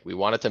drafted him, they're like, we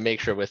wanted to make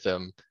sure with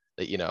him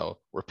that,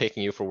 we're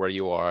picking you for where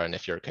you are. And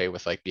if you're okay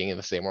with like being in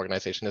the same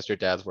organization as your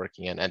dad's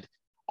working in. And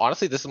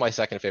honestly, this is my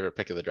second favorite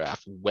pick of the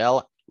draft.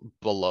 Well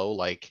below,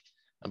 like,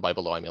 and by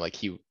below, I mean, like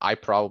I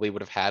probably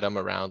would have had him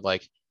around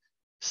like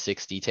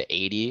 60 to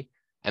 80.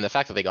 And the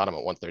fact that they got him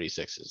at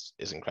 136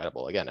 is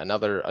incredible. Again,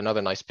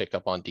 another nice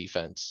pickup on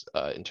defense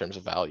in terms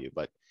of value.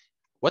 But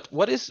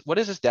what is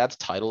his dad's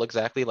title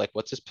exactly? Like,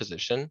 what's his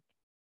position?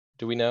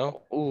 Do we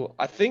know? Oh,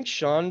 I think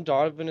Sean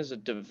Donovan is a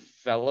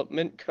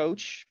development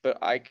coach, but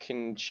I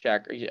can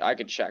check. I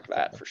could check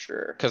that for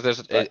sure.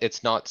 Because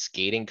it's not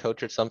skating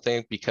coach or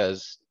something.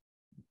 Because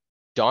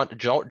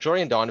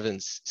Jorian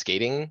Donovan's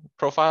skating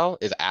profile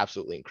is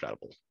absolutely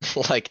incredible.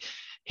 Like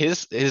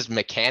his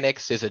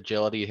mechanics, his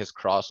agility, his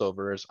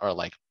crossovers are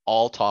like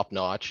all top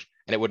notch.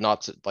 And it would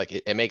not like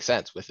it makes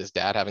sense with his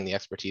dad having the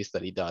expertise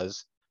that he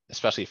does,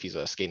 especially if he's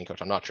a skating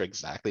coach. I'm not sure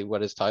exactly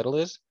what his title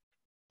is,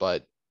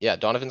 but yeah,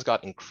 Donovan's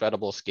got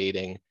incredible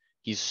skating.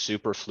 He's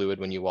super fluid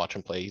when you watch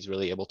him play. He's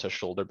really able to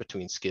shoulder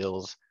between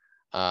skills.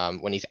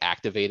 When he's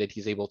activated,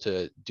 he's able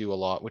to do a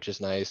lot, which is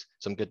nice.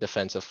 Some good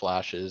defensive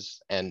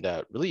flashes and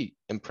really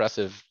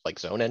impressive like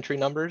zone entry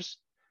numbers.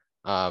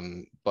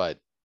 But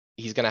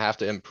he's going to have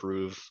to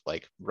improve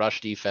like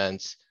rush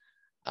defense,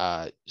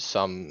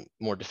 some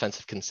more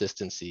defensive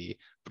consistency.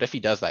 But if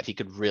he does that, he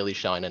could really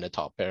shine in a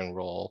top pairing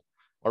role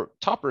or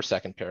top or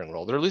second pairing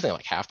role. They're losing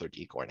like half their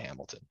decor in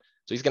Hamilton.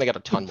 So he's going to get a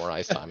ton more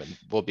ice time, and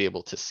we'll be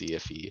able to see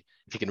if he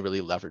can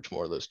really leverage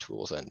more of those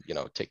tools and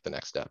take the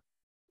next step.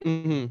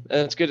 And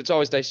it's good. It's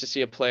always nice to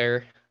see a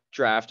player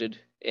drafted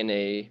in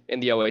the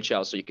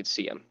OHL, so you could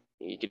see him.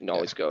 You can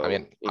always go. I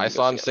mean, I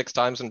saw him 6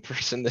 times in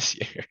person this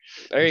year.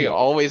 There you go.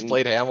 Always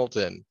played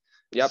Hamilton.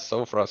 Yep.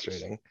 So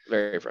frustrating.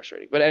 Very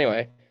frustrating. But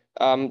anyway,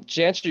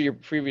 to answer your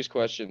previous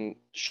question,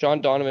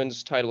 Sean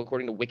Donovan's title,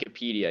 according to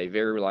Wikipedia, a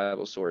very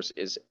reliable source,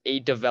 is a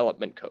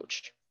development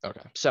coach.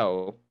 Okay.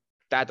 So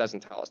that doesn't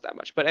tell us that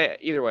much. But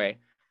either way,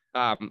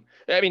 I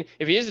mean,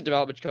 if he is a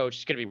development coach,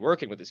 he's going to be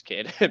working with his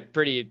kid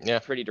pretty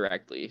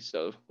directly.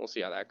 So we'll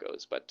see how that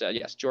goes. But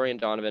yes, Jorian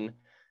Donovan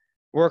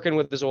working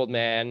with his old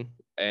man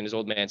and his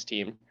old man's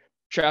team,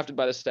 drafted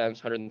by the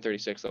Sens,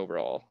 136th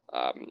overall.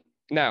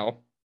 Now,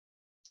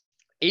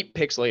 8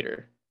 picks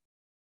later,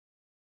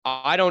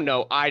 I don't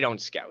know. I don't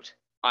scout.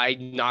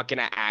 I'm not going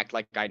to act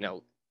like I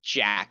know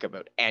jack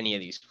about any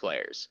of these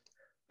players.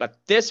 But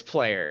this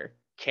player,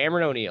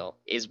 Cameron O'Neill,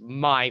 is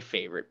my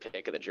favorite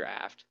pick of the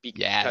draft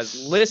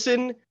because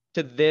listen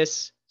to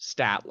this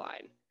stat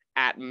line.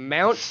 At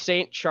Mount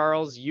St.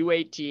 Charles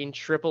U18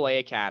 AAA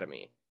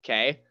Academy,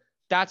 okay?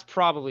 That's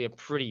probably a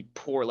pretty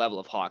poor level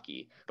of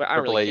hockey, but I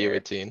don't really care.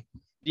 U18.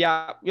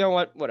 Yeah, you know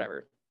what?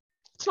 Whatever.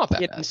 It's not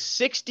that bad. In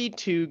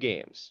 62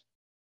 games,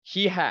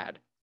 he had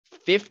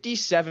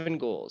 57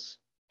 goals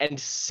and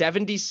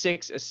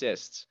 76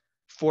 assists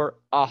for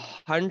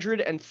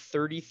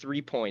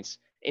 133 points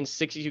in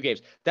 62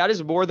 games. That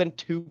is more than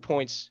 2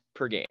 points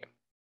per game.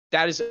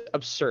 That is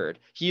absurd.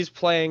 He is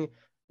playing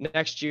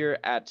next year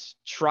at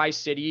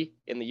Tri-City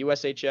in the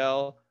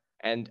USHL,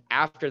 and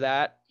after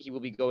that, he will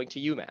be going to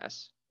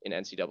UMass in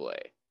NCAA.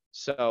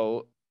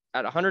 So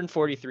at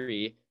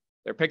 143,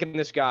 they're picking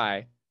this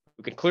guy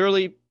who can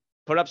clearly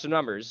put up some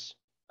numbers.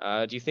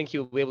 Do you think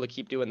he'll be able to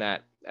keep doing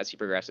that as he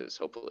progresses,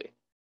 hopefully?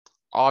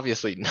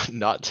 Obviously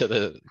not to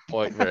the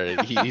point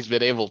where he's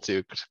been able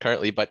to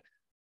currently, but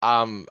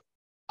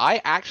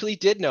I actually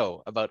did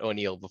know about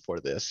O'Neill before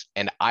this,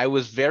 and I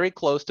was very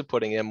close to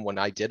putting him when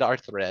I did our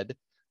thread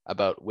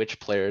about which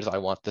players I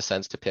want the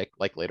Sens to pick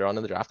like later on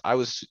in the draft.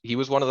 He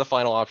was one of the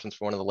final options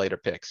for one of the later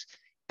picks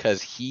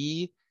because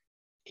he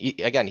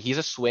again, he's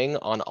a swing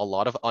on a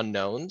lot of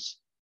unknowns,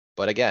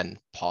 but again,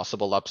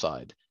 possible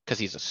upside because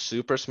he's a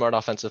super smart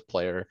offensive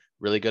player,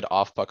 really good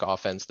off puck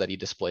offense that he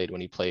displayed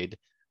when he played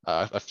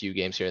a few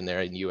games here and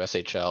there in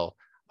USHL.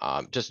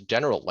 Just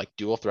general like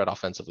dual threat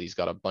offensively. He's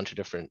got a bunch of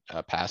different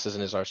passes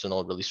in his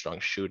arsenal, really strong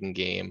shooting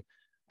game.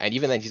 And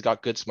even then he's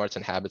got good smarts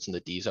and habits in the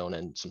D zone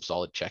and some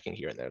solid checking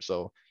here and there.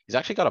 So he's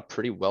actually got a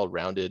pretty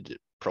well-rounded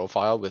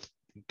profile with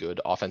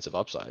good offensive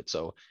upside.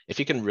 So if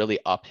he can really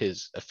up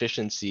his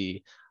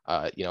efficiency,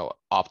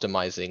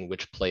 optimizing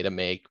which play to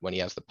make when he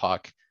has the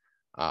puck,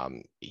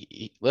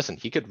 listen,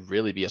 he could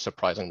really be a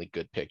surprisingly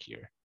good pick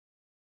here.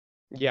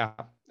 Yeah,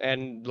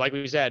 and like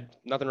we said,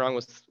 nothing wrong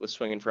with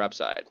swinging for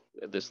upside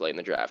this late in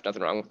the draft.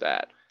 Nothing wrong with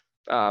that.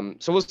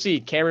 So we'll see.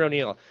 Cameron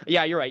O'Neill.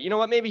 Yeah, you're right. You know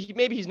what? Maybe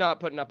he's not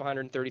putting up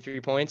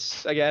 133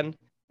 points again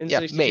in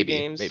 62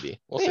 games. Maybe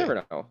We'll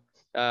never know.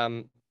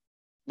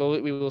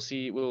 We will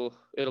see.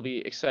 It'll be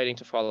exciting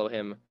to follow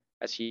him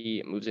as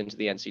he moves into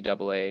the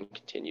NCAA and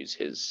continues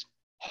his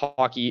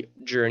hockey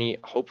journey.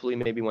 Hopefully,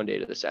 maybe one day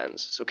to the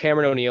Sens. So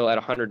Cameron O'Neill at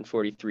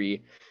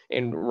 143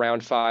 in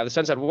round 5. The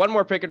Sens had one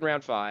more pick in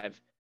round 5.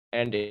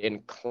 And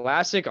in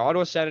classic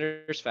Ottawa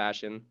Senators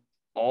fashion,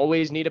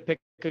 always need to pick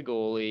a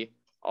goalie,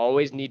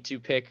 always need to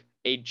pick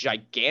a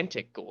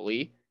gigantic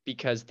goalie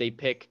because they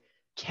pick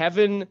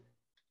Kevin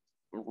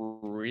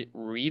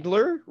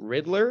Riedler.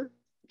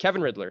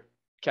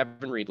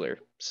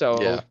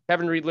 So yeah.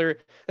 Kevin Riedler.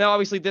 Now,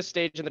 obviously, this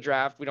stage in the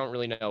draft, we don't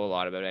really know a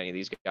lot about any of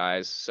these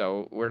guys,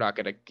 so we're not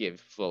going to give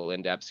full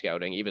in-depth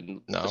scouting.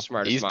 Even the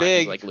smartest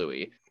minds like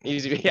Louis.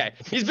 He's big.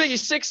 He's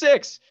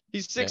 6'6".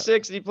 He's 6'6",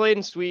 and he played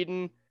in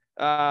Sweden.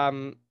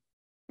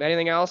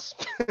 Anything else?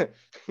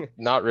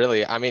 Not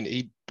really. I mean,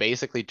 he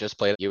basically just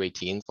played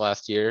U18s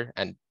last year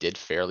and did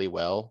fairly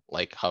well,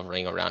 like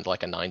hovering around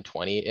like a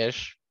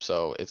 920-ish.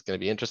 So it's going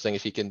to be interesting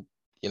if he can,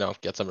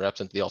 get some reps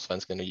into the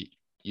Allsvenskan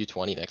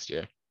U20 next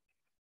year.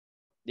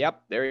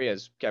 Yep, there he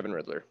is, Kevin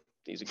Riedler.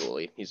 He's a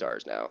goalie. He's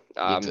ours now.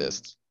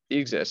 He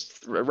exists.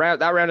 That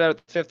rounded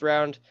out the 5th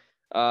round.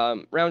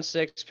 Round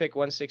 6, pick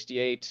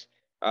 168.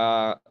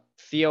 Theo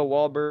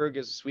Wahlberg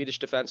is a Swedish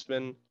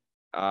defenseman.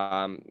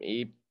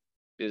 He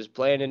is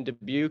playing in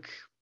Dubuque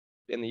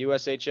in the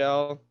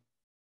USHL.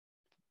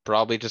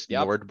 Probably just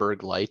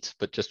Nordberg light,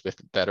 but just with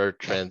better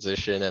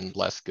transition and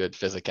less good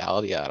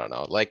physicality. I don't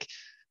know. Like,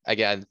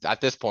 again,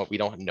 at this point, we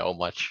don't know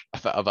much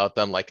about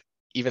them. Like,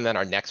 even then,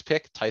 our next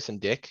pick, Tyson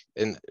Dick,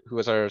 who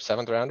was our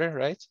 7th rounder,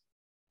 right?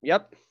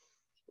 Yep.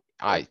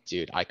 I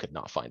could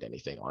not find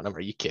anything on him.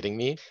 Are you kidding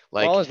me?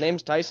 Like, well, his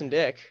name's Tyson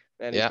Dick,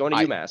 and he's going to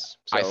UMass.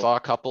 So. I saw a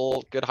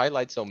couple good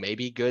highlights, so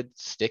maybe good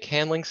stick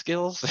handling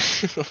skills.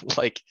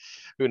 Like,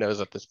 who knows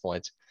at this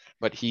point?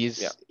 But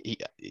he's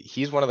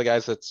one of the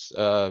guys that's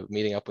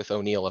meeting up with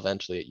O'Neill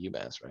eventually at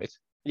UMass, right?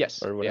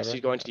 Yes. Yes,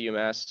 he's going to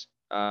UMass.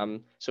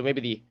 So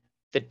maybe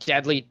the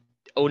deadly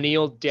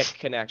O'Neill Dick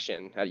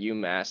connection at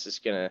UMass is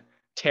gonna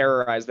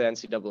terrorize the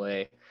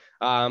NCAA.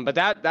 But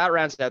that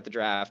rounds out the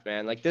draft,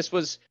 man. Like this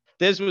was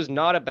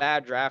not a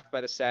bad draft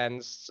by the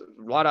Sens.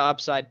 A lot of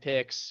upside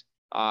picks.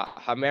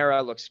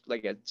 Hamera looks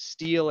like a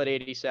steal at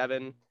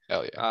 87.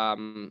 Hell yeah.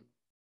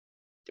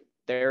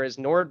 There is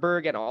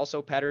Nordberg and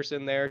also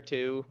Pettersson there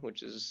too,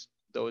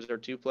 those are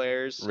 2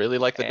 players. Really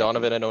like the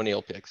Donovan and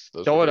O'Neill picks.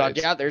 There's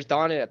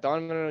Donovan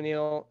and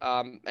O'Neill.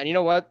 And you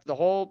know what? The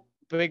whole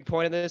big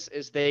point of this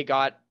is they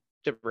got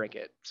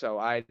DeBrincat. So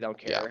I don't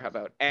care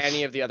about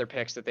any of the other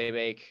picks that they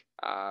make.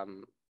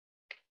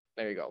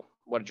 There you go.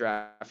 What a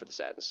draft for the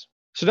Sens.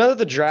 So now that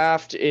the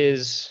draft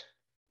is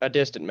a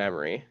distant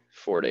memory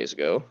 4 days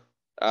ago,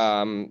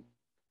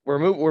 we're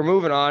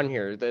moving on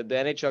here. The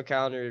NHL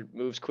calendar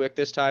moves quick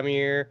this time of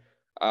year.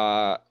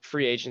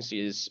 Free agency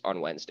is on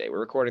Wednesday. We're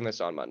recording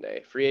this on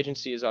Monday. Free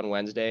agency is on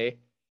Wednesday,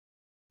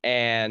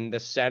 and the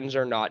Sens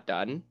are not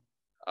done.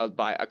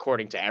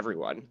 According to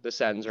everyone, the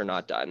Sens are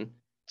not done.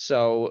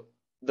 So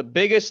the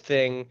biggest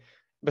thing,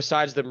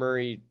 besides the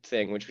Murray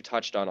thing, which we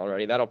touched on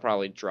already, that'll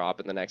probably drop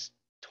in the next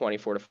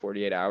 24 to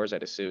 48 hours,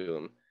 I'd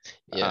assume.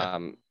 Yeah.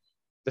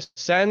 The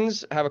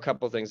Sens have a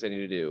couple of things they need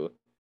to do.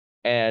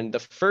 And the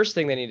first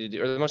thing they need to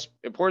do, or the most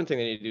important thing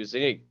they need to do, is they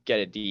need to get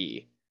a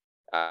D.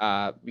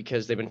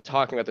 Because they've been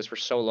talking about this for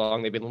so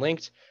long. They've been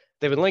linked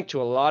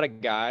to a lot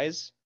of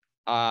guys,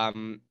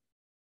 some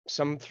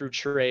through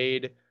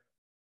trade,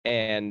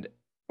 and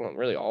well,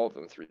 really all of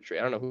them through trade.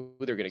 I don't know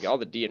who they're going to get. All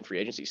the D in free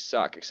agency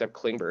suck except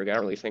Klingberg. I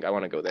don't really think I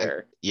want to go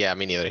there. Yeah,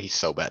 me neither. He's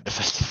so bad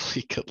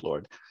defensively. Good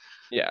lord.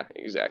 Yeah,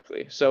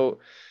 exactly. So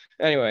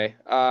anyway,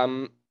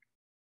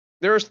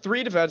 there's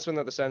 3 defensemen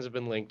that the Sens have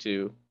been linked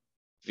to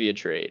via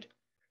trade,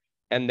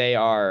 and they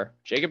are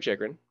Jacob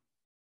Chikrin,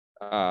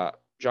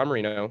 John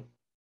Marino,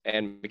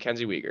 and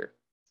Mackenzie Weegar.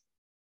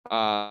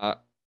 Out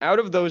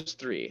of those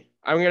 3,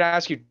 I'm going to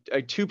ask you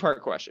a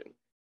 2-part question.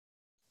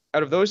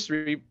 Out of those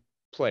 3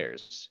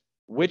 players,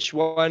 which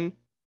one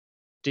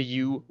do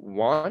you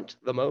want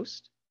the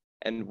most,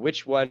 and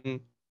which one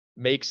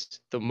makes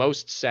the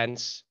most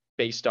sense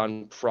based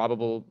on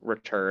probable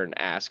return,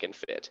 ask, and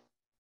fit?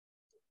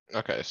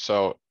 Okay,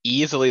 so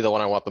easily the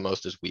one I want the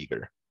most is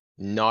Uyghur.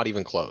 Not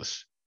even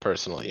close,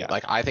 personally. Yeah.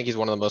 Like, I think he's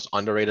one of the most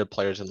underrated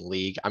players in the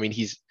league. I mean,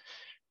 he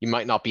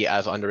might not be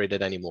as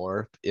underrated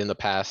anymore in the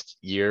past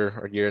year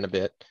or year and a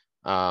bit,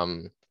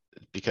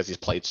 because he's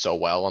played so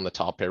well on the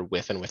top pair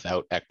with and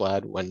without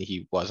Ekblad when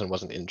he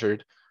wasn't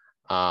injured.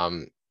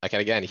 Like,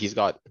 and again, he's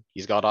got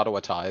Ottawa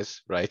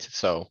ties, right?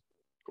 So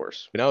Of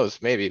course. who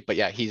knows, maybe. But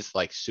yeah, he's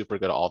like super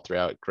good all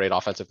throughout. Great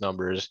offensive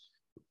numbers,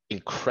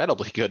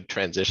 incredibly good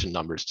transition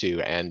numbers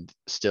too, and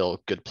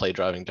still good play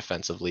driving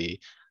defensively,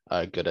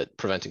 good at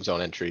preventing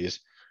zone entries.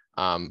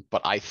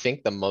 But I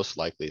think the most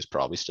likely is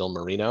probably still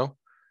Marino.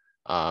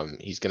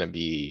 He's going to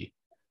be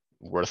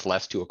worth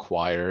less to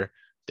acquire.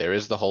 There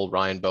is the whole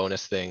Ryan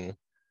bonus thing,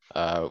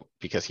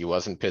 because he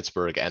was in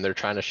Pittsburgh and they're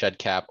trying to shed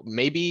cap.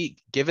 Maybe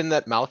given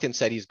that Malkin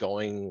said he's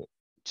going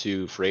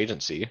to free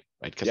agency,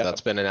 right? Because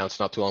that's been announced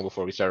not too long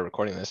before we started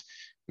recording this.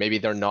 Maybe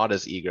they're not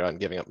as eager on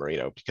giving up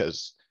Marino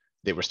because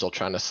they were still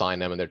trying to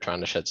sign him and they're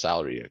trying to shed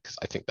salary. Because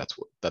I think that's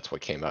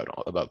what came out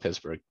about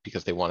Pittsburgh,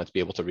 because they wanted to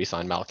be able to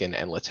re-sign Malkin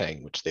and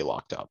Letang, which they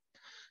locked up.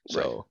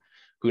 So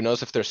who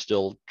knows if they're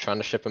still trying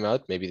to ship him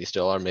out? Maybe they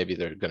still are. Maybe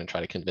they're going to try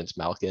to convince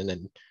Malkin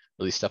and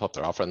really step up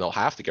their offer, and they'll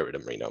have to get rid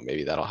of Marino.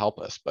 Maybe that'll help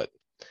us. But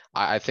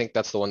I think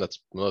that's the one that's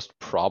most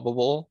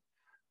probable,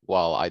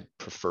 while I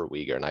prefer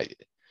Uyghur. And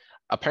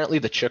apparently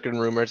the chicken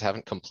rumors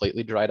haven't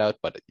completely dried out,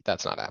 but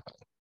that's not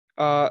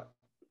happening.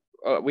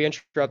 We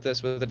interrupt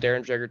this with a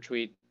Darren Jagger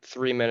tweet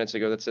 3 minutes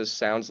ago that says,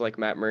 "Sounds like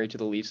Matt Murray to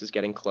the Leafs is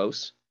getting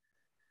close."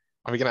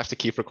 Are we gonna have to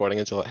keep recording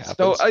until it happens?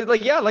 So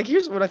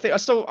here's what I think.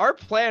 So our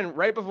plan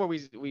right before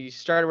we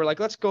started, we're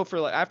like, let's go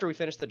for after we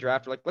finish the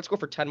draft, we're like, let's go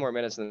for 10 more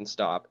minutes and then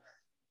stop.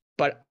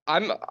 But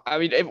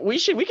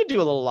if we could do a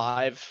little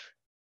live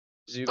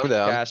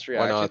Zoomcast reaction.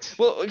 Why not?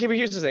 Well, okay, but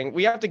here's the thing: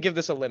 we have to give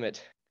this a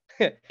limit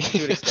to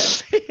an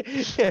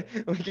extent.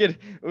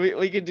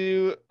 we could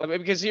do,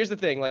 because here's the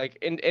thing: like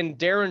in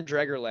Darren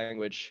Dreger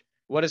language,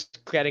 what does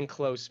getting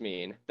close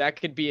mean? That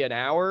could be an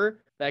hour,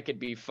 that could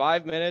be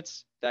 5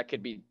 minutes, that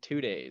could be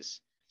 2 days.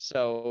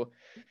 So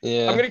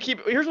yeah, I'm gonna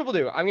keep. Here's what we'll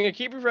do: I'm gonna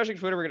keep refreshing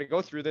Twitter. We're gonna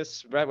go through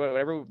this,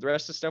 whatever the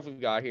rest of the stuff we've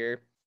got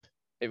here.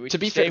 To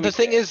be fair, the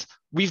thing is,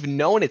 we've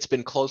known it's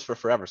been close for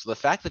forever. So the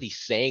fact that he's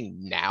saying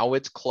now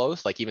it's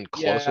close, like even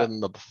closer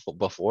than the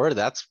before,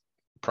 that's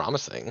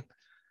promising.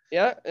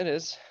 Yeah, it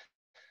is.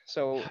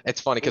 So it's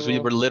funny because we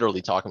were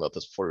literally talking about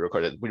this before we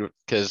recorded.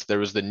 Because there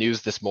was the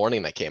news this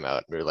morning that came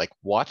out. And we were like,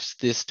 watch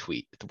this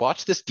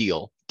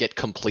deal get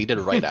completed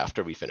right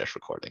after we finish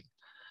recording.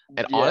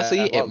 And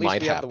honestly, it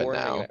might happen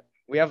now.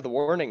 We have the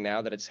warning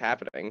now that it's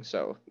happening,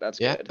 so that's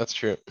good. Yeah, that's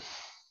true.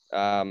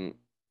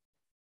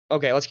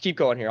 Okay, let's keep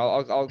going here.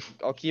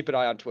 I'll keep an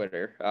eye on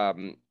Twitter.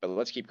 But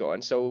let's keep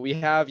going. So we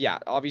have,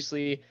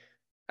 obviously,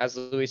 as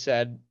Louis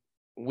said,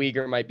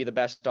 Uyghur might be the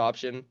best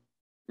option.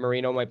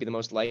 Marino might be the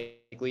most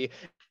likely.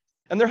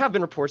 And there have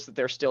been reports that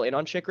they're still in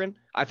on Chikrin.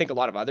 I think a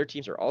lot of other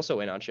teams are also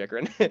in on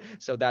Chikrin.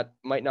 So that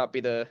might not be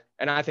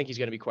and I think he's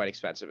going to be quite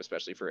expensive,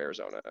 especially for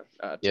Arizona.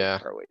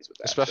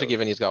 Especially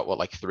given he's got,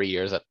 3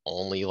 years at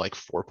only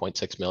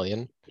 4.6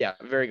 million. Yeah,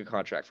 very good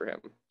contract for him.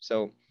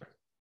 So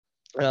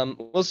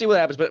we'll see what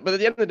happens. But at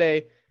the end of the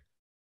day,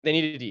 they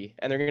need a D,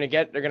 and they're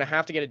going to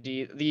have to get a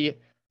D.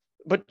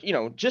 But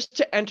just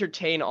to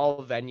entertain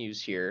all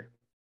venues here,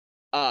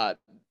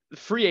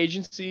 free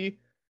agency,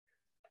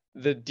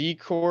 the D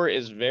core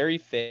is very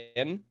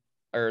thin,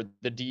 or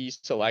the D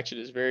selection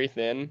is very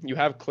thin. You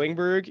have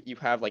Klingberg, you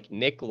have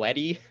Nick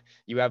Leddy,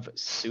 you have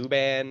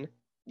Subban,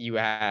 you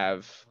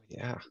have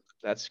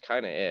that's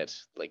kind of it.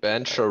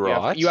 Ben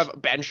Sherratt. You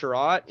have Ben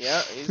Sherratt.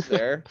 Yeah, he's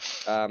there.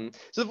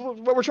 So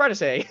what we're trying to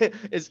say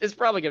is it's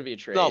probably going to be a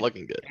trade. Not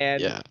looking good.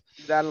 And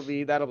that'll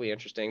be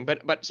interesting.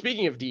 But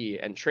speaking of D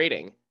and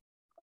trading,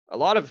 a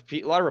lot of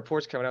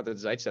reports coming out that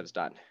Zaitsev's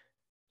done.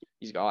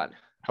 He's gone.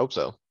 Hope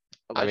so.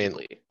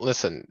 Allegedly. I mean,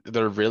 listen,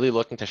 they're really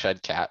looking to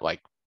shed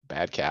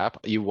bad cap.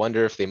 You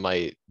wonder if they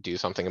might do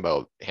something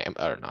about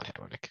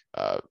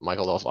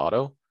Michael Del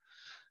Zotto.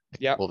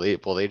 Yeah. Will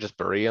they just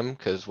bury him?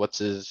 Because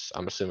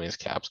I'm assuming his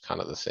cap's kind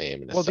of the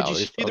same. Well, did you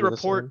see the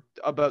report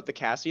about the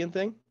Cassian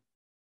thing?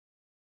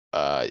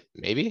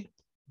 Maybe.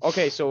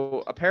 Okay,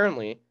 so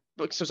apparently,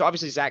 so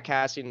obviously Zach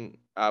Cassian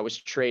was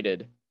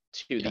traded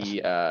to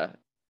the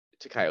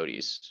to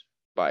Coyotes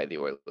by the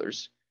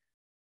Oilers,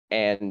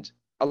 and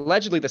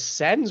allegedly the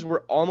Sens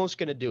were almost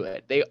going to do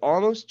it. They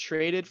almost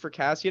traded for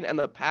Cassian, and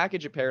the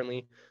package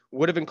apparently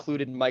would have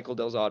included Michael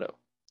Del Zotto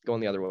going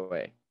the other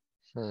way.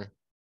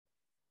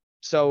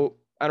 So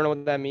I don't know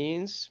what that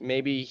means.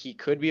 Maybe he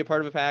could be a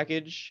part of a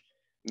package.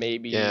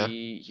 Maybe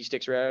he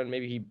sticks around.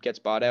 Maybe he gets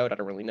bought out. I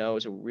don't really know.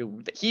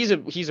 He's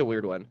a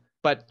weird one.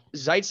 But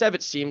Zaitsev,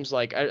 it seems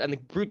like, and the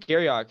Brute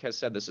Garriock has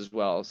said this as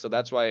well. So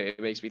that's why it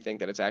makes me think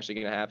that it's actually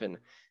going to happen.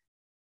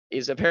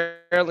 Is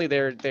apparently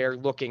they're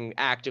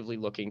actively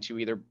looking to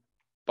either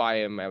buy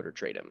him out or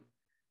trade him.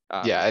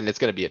 Yeah, and it's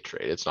going to be a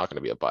trade. It's not going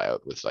to be a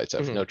buyout with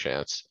Zaitsev. No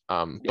chance.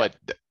 But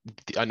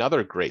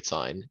another great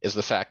sign is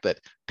the fact that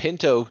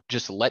Pinto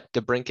just let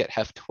DeBrincat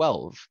have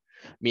 12,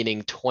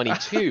 meaning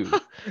 22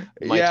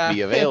 might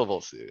be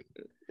available soon.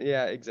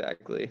 Yeah,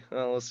 exactly.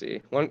 Well, we'll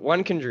see.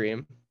 One can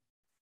dream.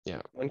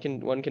 Yeah, one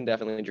can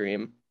definitely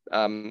dream.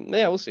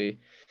 Yeah, we'll see.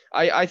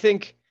 I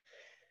think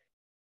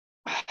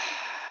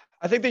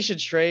they should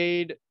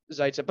trade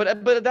Zaitsev, but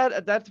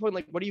at that point,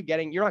 like, what are you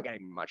getting? You're not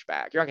getting much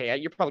back. You're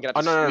probably gonna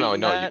have to.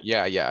 No.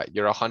 Yeah.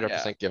 You're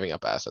 100% giving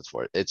up assets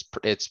for it.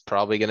 It's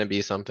probably gonna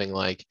be something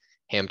like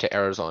him to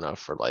Arizona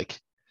for like.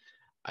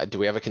 Do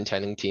we have a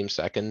contending team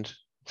second?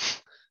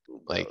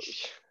 Like,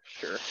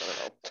 sure, I don't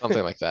know.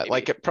 Something like that.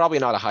 Like probably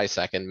not a high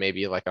second,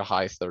 maybe like a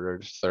high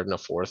third and a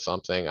fourth,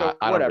 something. I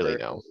don't really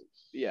know.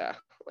 Yeah.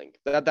 Like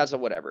that's a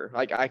whatever.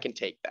 Like I can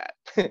take that.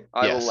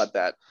 I will let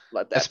that.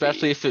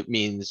 Especially be. if it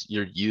means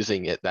you're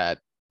using that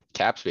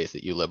cap space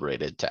that you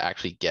liberated to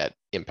actually get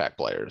impact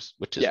players,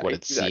 which is what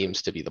it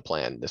seems to be the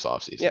plan this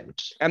offseason. Yeah.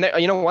 And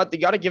you know what? They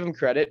got to give him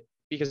credit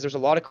because there's a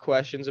lot of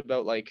questions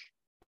about, like,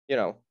 you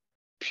know,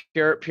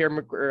 Pierre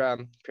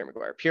Dorion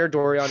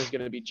is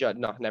going to be judged.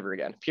 No, never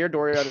again. Pierre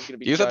Dorion is going to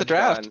be. He was at the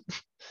draft.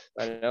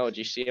 I don't know. Did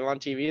you see him on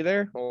TV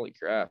there? Holy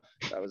crap!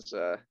 That was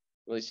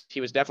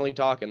he was definitely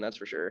talking. That's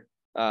for sure.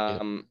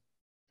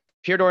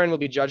 Pierre Dorion will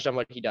be judged on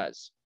what he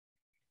does,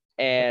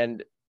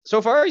 and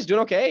so far he's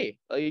doing okay.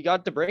 He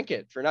got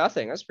DeBrincat for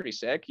nothing. That's pretty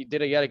sick. He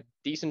got a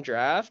decent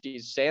draft.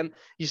 He's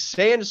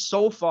saying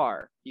so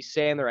far he's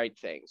saying the right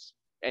things,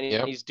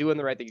 and he's doing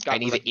the right thing.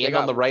 He's in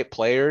on the right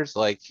players.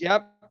 Like,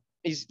 yep.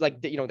 He's like,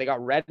 you know, they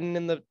got Redden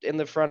in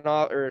the front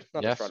office, or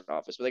not the front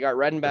office, but they got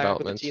Redden back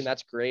with the team.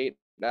 That's great.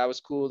 That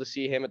was cool to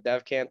see him at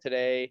DevCamp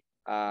today.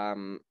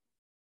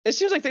 It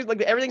seems like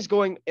everything's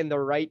going in the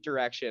right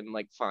direction.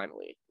 Like,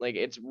 finally, like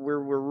we're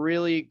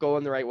really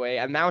going the right way.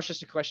 And now it's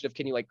just a question of,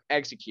 can you like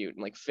execute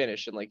and like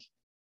finish and like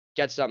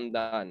get something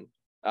done?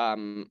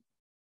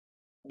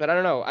 But I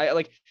don't know.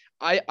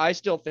 I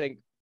still think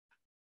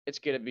it's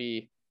gonna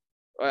be.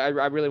 I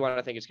really want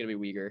to think it's gonna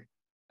be Uyghur.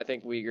 I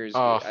think Uyghur's.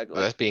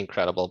 That'd be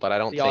incredible, but I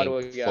don't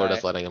think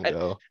Florida's letting him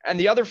go. And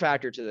the other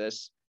factor to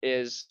this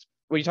is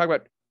when you talk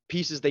about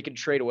pieces they can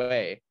trade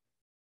away.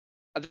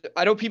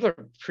 I know people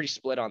are pretty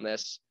split on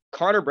this.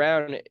 Connor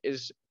Brown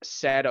is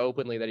said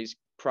openly that he's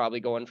probably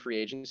going free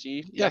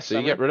agency. Yeah, so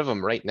you get rid of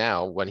him right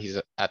now when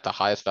he's at the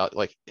highest value.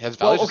 Like, his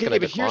value is going to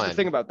decline. Here's the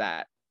thing about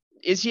that: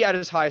 is he at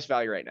his highest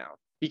value right now?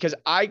 Because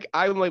I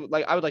would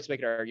like to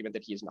make an argument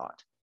that he is not.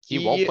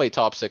 He won't play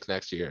top 6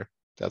 next year.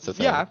 That's the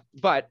thing. Yeah,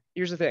 but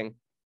here's the thing: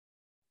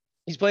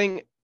 he's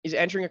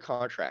entering a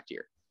contract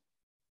year,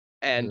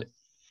 and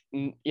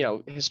you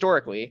know,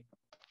 historically,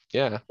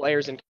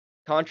 players in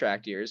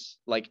contract years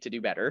like to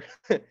do better,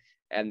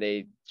 and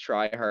they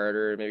try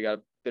harder. Maybe got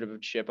a bit of a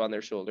chip on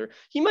their shoulder.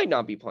 He might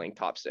not be playing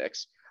top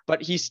 6,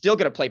 but he's still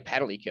going to play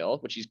penalty kill,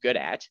 which he's good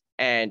at,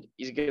 and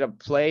he's going to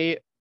play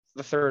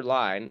the third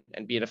line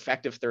and be an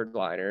effective third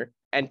liner.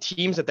 And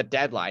teams at the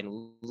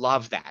deadline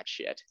love that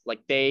shit. Like,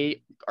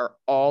 they are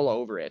all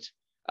over it.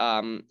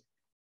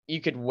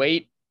 You could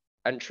wait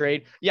and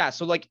trade. Yeah.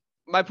 So, like,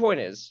 my point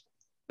is,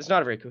 it's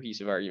not a very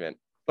cohesive argument,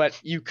 but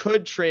you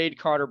could trade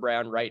Connor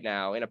Brown right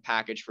now in a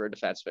package for a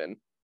defenseman,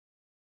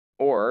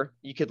 or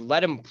you could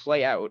let him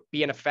play out,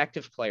 be an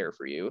effective player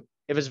for you.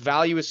 If his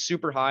value is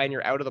super high and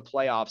you're out of the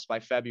playoffs by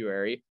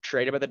February,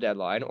 trade him at the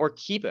deadline, or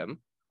keep him,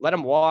 let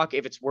him walk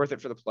if it's worth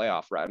it for the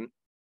playoff run.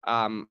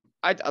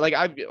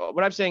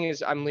 What I'm saying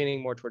is I'm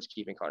leaning more towards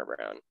keeping Connor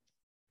Brown.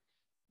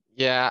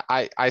 Yeah,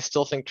 I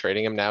still think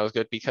trading him now is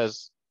good,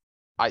 because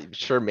I'm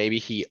sure maybe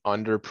he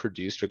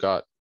underproduced or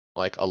got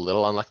like a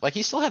little unlucky. Like,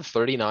 he still had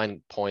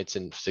 39 points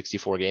in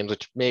 64 games,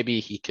 which maybe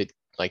he could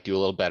like do a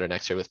little better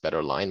next year with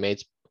better line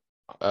mates,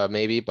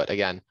 maybe. But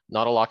again,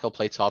 not a lot. He'll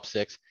play top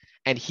 6,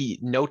 and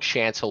no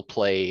chance he'll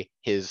play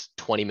his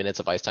 20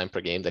 minutes of ice time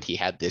per game that he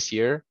had this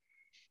year.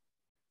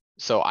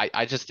 So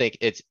I just think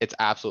it's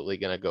absolutely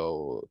gonna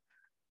go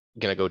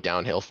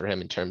downhill for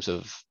him in terms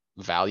of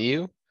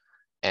value,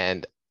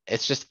 and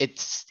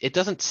it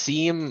doesn't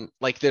seem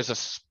like there's a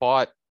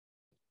spot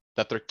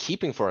that they're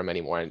keeping for him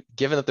anymore. And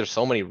given that there's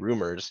so many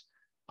rumors,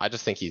 I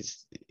just think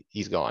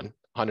he's gone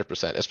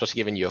 100%. Especially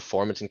given you have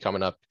Formanton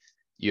coming up,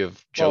 you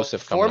have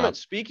Joseph coming up.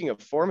 Speaking of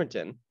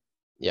Formanton,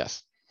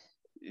 yes,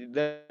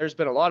 there's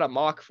been a lot of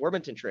mock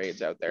Formanton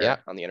trades out there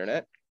on the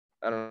internet.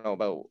 I don't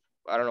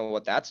know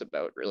what that's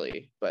about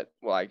really, but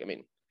we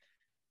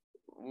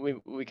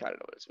kind of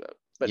know what it's about.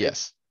 But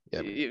yes,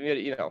 Yep.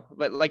 You know,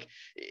 but like,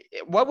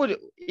 what would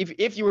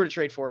if you were to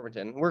trade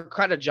Formanton? We're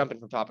kind of jumping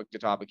from topic to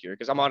topic here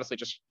because I'm honestly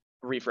just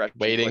refreshing,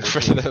 Waiting for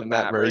the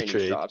Matt Murray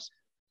trade. Drops.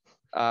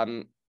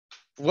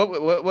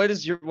 What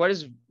is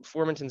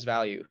Formanton's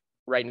value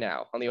right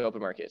now on the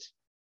open market?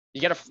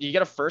 You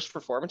get a first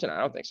for Formanton? I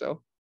don't think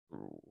so.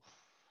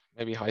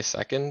 Maybe high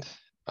second.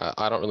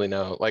 I don't really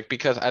know. Like,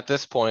 because at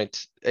this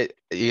point,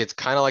 it's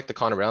kind of like the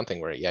Connor Brown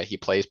thing where, yeah, he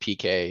plays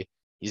PK.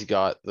 He's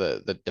got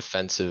the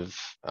defensive,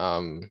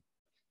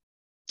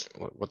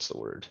 what's the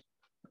word?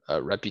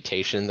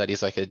 Reputation that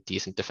he's like a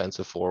decent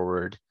defensive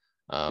forward.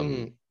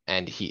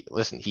 And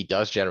he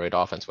does generate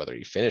offense, whether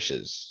he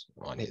finishes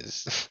on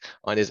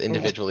his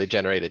individually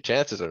generated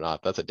chances or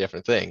not. That's a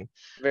different thing.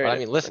 But I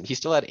mean, listen, he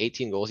still had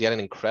 18 goals. He had an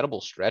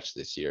incredible stretch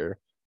this year,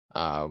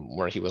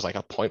 where he was like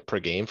a point per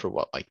game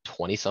for like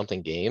 20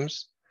 something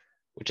games,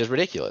 which is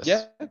ridiculous.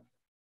 Yeah.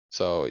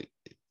 So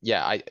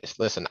yeah,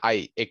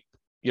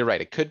 you're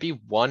right. It could be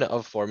one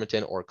of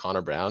Formanton or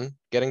Connor Brown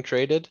getting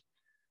traded.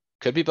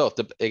 Could be both.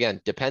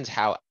 Again, depends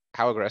how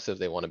aggressive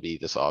they want to be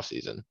this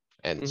offseason.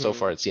 And so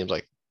far, it seems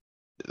like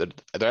they're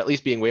at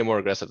least being way more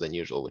aggressive than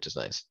usual, which is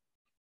nice.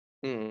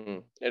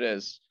 It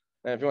is.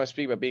 And if you want to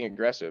speak about being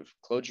aggressive,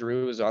 Claude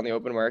Giroux is on the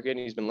open market and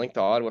he's been linked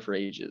to Ottawa for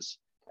ages.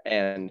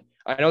 And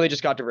I know they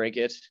just got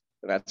DeBrincat,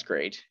 and that's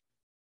great.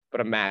 But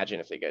imagine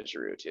if they get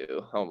Giroux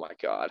too. Oh my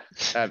God,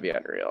 that'd be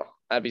unreal.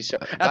 That'd be so.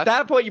 At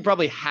that point, you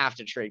probably have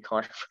to trade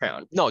Connor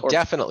Brown. No,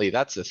 definitely,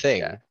 that's the thing.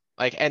 Yeah.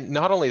 Like, and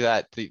not only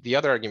that, the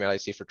other argument I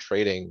see for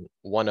trading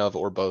one of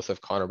or both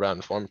of Connor Brown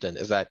and Formanton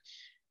is that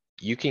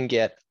you can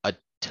get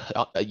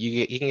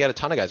you can get a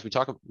ton of guys.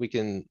 We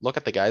can look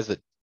at the guys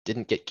that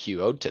didn't get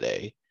QO'd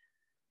today,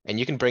 and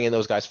you can bring in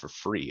those guys for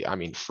free. I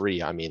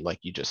mean, like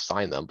you just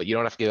sign them, but you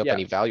don't have to give up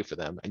any value for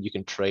them, and you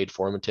can trade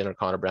Formanton or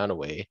Connor Brown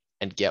away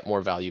and get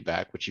more value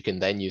back, which you can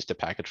then use to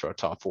package for a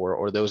top four,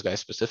 or those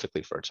guys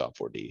specifically for a top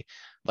 4D.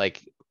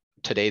 Like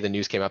today, the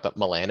news came out that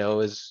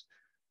Milano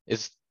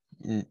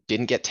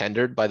didn't get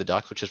tendered by the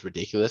Ducks, which is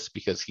ridiculous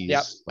because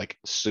he's like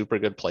super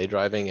good play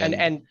driving.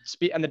 And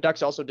the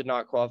Ducks also did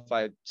not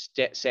qualify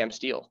Sam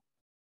Steele.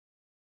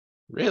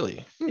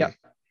 Really? Yeah.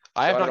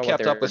 I have not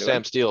kept up with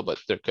Sam Steele, but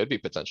there could be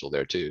potential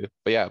there too.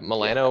 But yeah,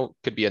 Milano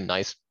could be a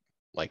nice,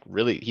 like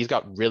he's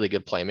got really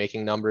good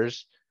playmaking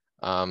numbers.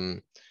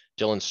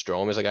 Dylan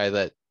Strome is a guy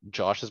that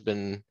Josh has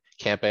been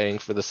campaigning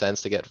for the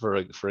Sens to get for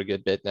a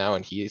good bit now,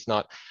 and he's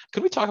not.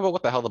 Could we talk about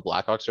what the hell the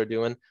Blackhawks are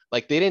doing?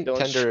 Like they didn't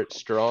tender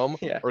Strome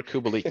or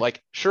Kubalik.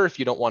 Like sure, if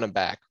you don't want him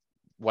back,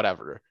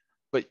 whatever.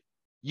 But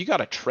you got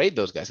to trade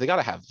those guys. They got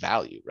to have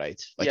value,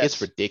 right? Like it's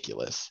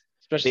ridiculous.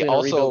 Especially in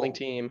a rebuilding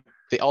team.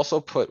 They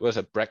also put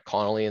Brett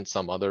Connolly and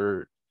some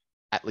other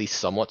at least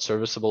somewhat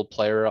serviceable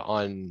player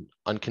on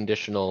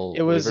unconditional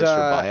waivers for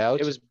buyout.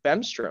 It was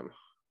Bemstrom.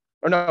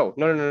 Or no.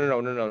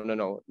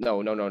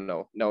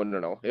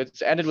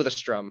 It's ended with a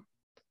strum.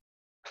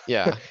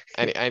 Yeah.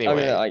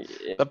 Anyway,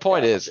 the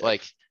point is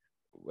like,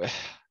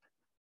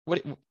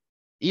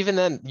 even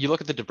then you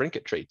look at the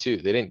DeBrincat trade too.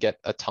 They didn't get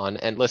a ton.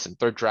 And listen,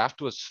 their draft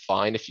was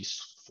fine if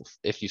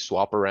you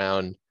swap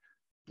around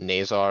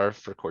Nazar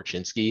for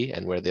Korchinski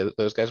and where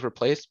those guys were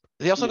placed.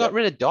 They also got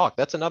rid of Doc.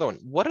 That's another one.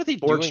 What are they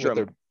doing with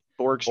their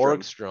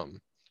Borgstrom?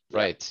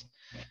 Right.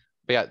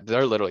 But yeah,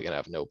 they're literally going to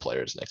have no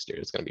players next year.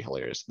 It's going to be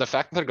hilarious. The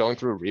fact that they're going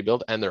through a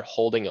rebuild and they're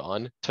holding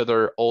on to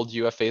their old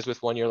UFAs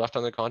with 1 year left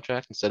on their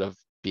contract instead of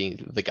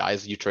being the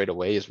guys you trade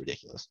away is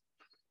ridiculous.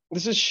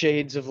 This is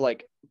shades of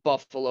like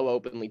Buffalo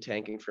openly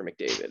tanking for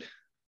McDavid.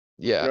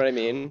 Yeah. You know what I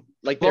mean?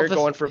 Like they're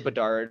going for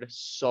Bedard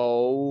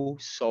so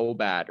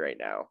bad right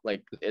now.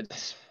 Like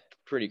it's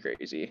pretty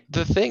crazy.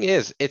 The thing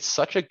is, it's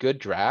such a good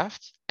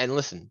draft. And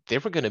listen, they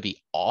were going to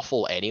be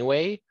awful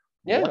anyway.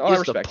 Yeah, what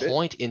is the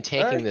point in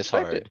tanking this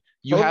hard?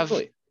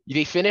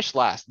 They finish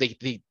last.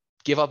 They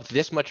give up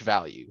this much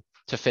value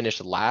to finish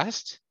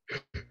last,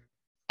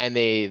 and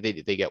they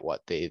get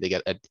what? They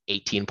get an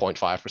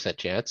 18.5%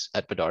 chance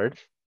at Bedard.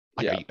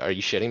 Like, are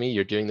you shitting me?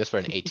 You're doing this for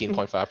an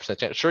 18.5%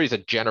 chance? Sure, he's a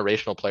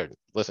generational player.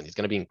 Listen, he's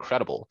going to be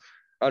incredible.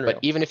 Unreal. But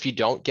even if you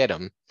don't get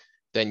him,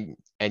 then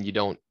and you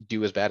don't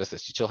do as bad as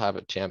this, you still have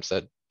a chance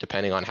that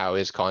depending on how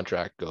his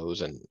contract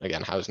goes and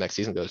again how his next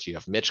season goes, you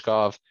have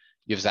Michkov,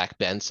 you have Zach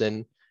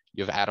Benson.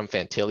 You have Adam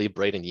Fantilli,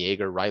 Braden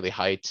Yeager, Riley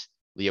Height,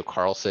 Leo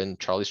Carlson,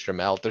 Charlie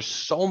Stramel. There's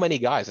so many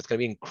guys. It's going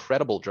to be an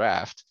incredible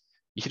draft.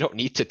 You don't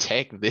need to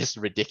tank this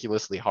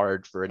ridiculously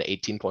hard for an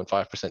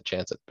 18.5%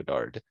 chance at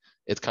Bedard.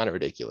 It's kind of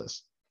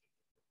ridiculous.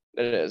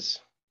 It is.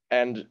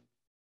 And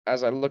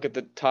as I look at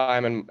the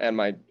time and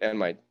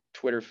my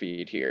Twitter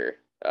feed here,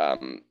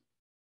 I'm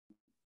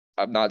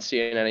not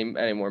seeing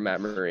any more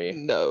Matt Murray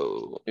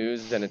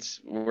news, and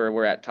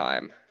we're at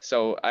time.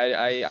 So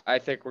I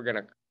think we're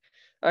gonna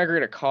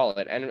call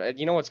it. And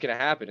you know what's going to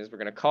happen is we're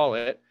going to call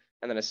it.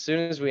 And then as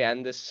soon as we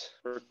end this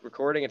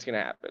recording, it's going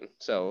to happen.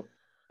 So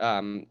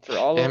for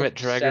all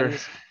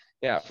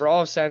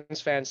of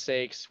Sens fans'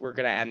 sakes, we're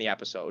going to end the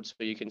episode so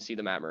you can see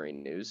the Matt Murray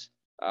news.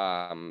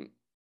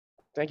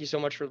 Thank you so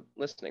much for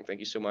listening. Thank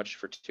you so much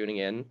for tuning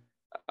in.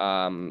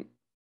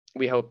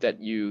 We hope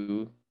that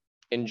you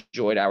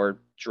enjoyed our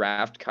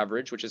draft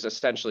coverage, which is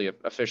essentially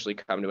officially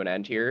come to an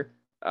end here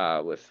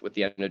with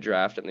the end of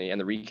draft and the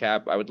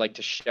recap. I would like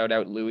to shout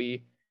out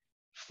Louis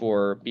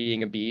for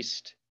being a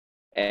beast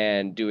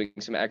and doing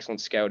some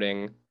excellent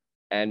scouting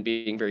and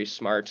being very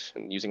smart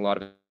and using a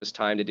lot of his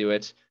time to do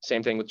it.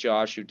 Same thing with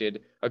Josh, who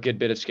did a good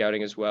bit of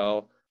scouting as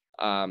well.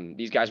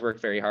 These guys work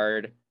very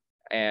hard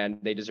and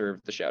they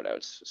deserve the shout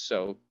outs.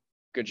 So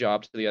good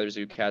job to the other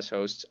Zoocast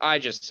hosts. I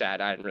just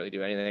sat. I didn't really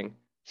do anything.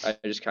 I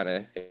just kind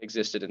of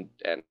existed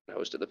and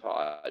hosted the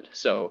pod.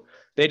 So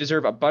they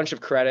deserve a bunch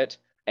of credit.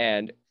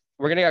 And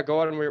we're gonna get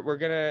going. We're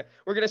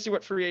gonna see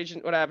what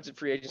happens in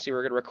free agency.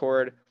 We're gonna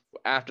record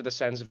after the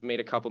Sens have made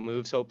a couple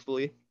moves,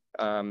 hopefully.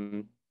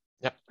 And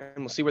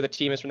we'll see where the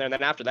team is from there. And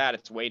then after that,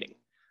 it's waiting.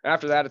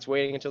 After that, it's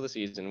waiting until the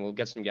season. We'll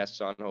get some guests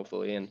on,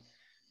 hopefully, and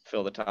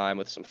fill the time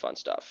with some fun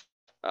stuff.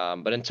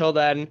 But until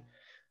then,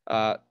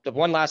 the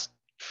one last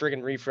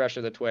friggin' refresh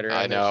of the Twitter.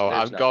 I know.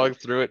 I'm going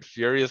through it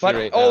furiously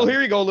right now. Oh,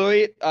 here you go,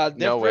 Louis.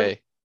 No way.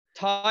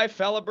 Ty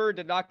Felliber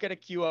did not get a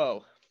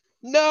QO.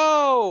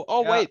 No.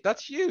 Oh, yeah. Wait.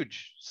 That's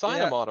huge.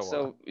 Sign him, Ottawa.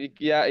 So,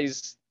 yeah,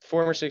 he's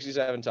former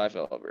 67 Ty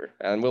Felliber.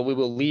 And we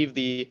will leave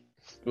the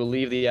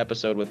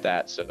episode with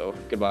that. So,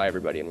 goodbye,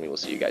 everybody, and we will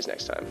see you guys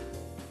next time.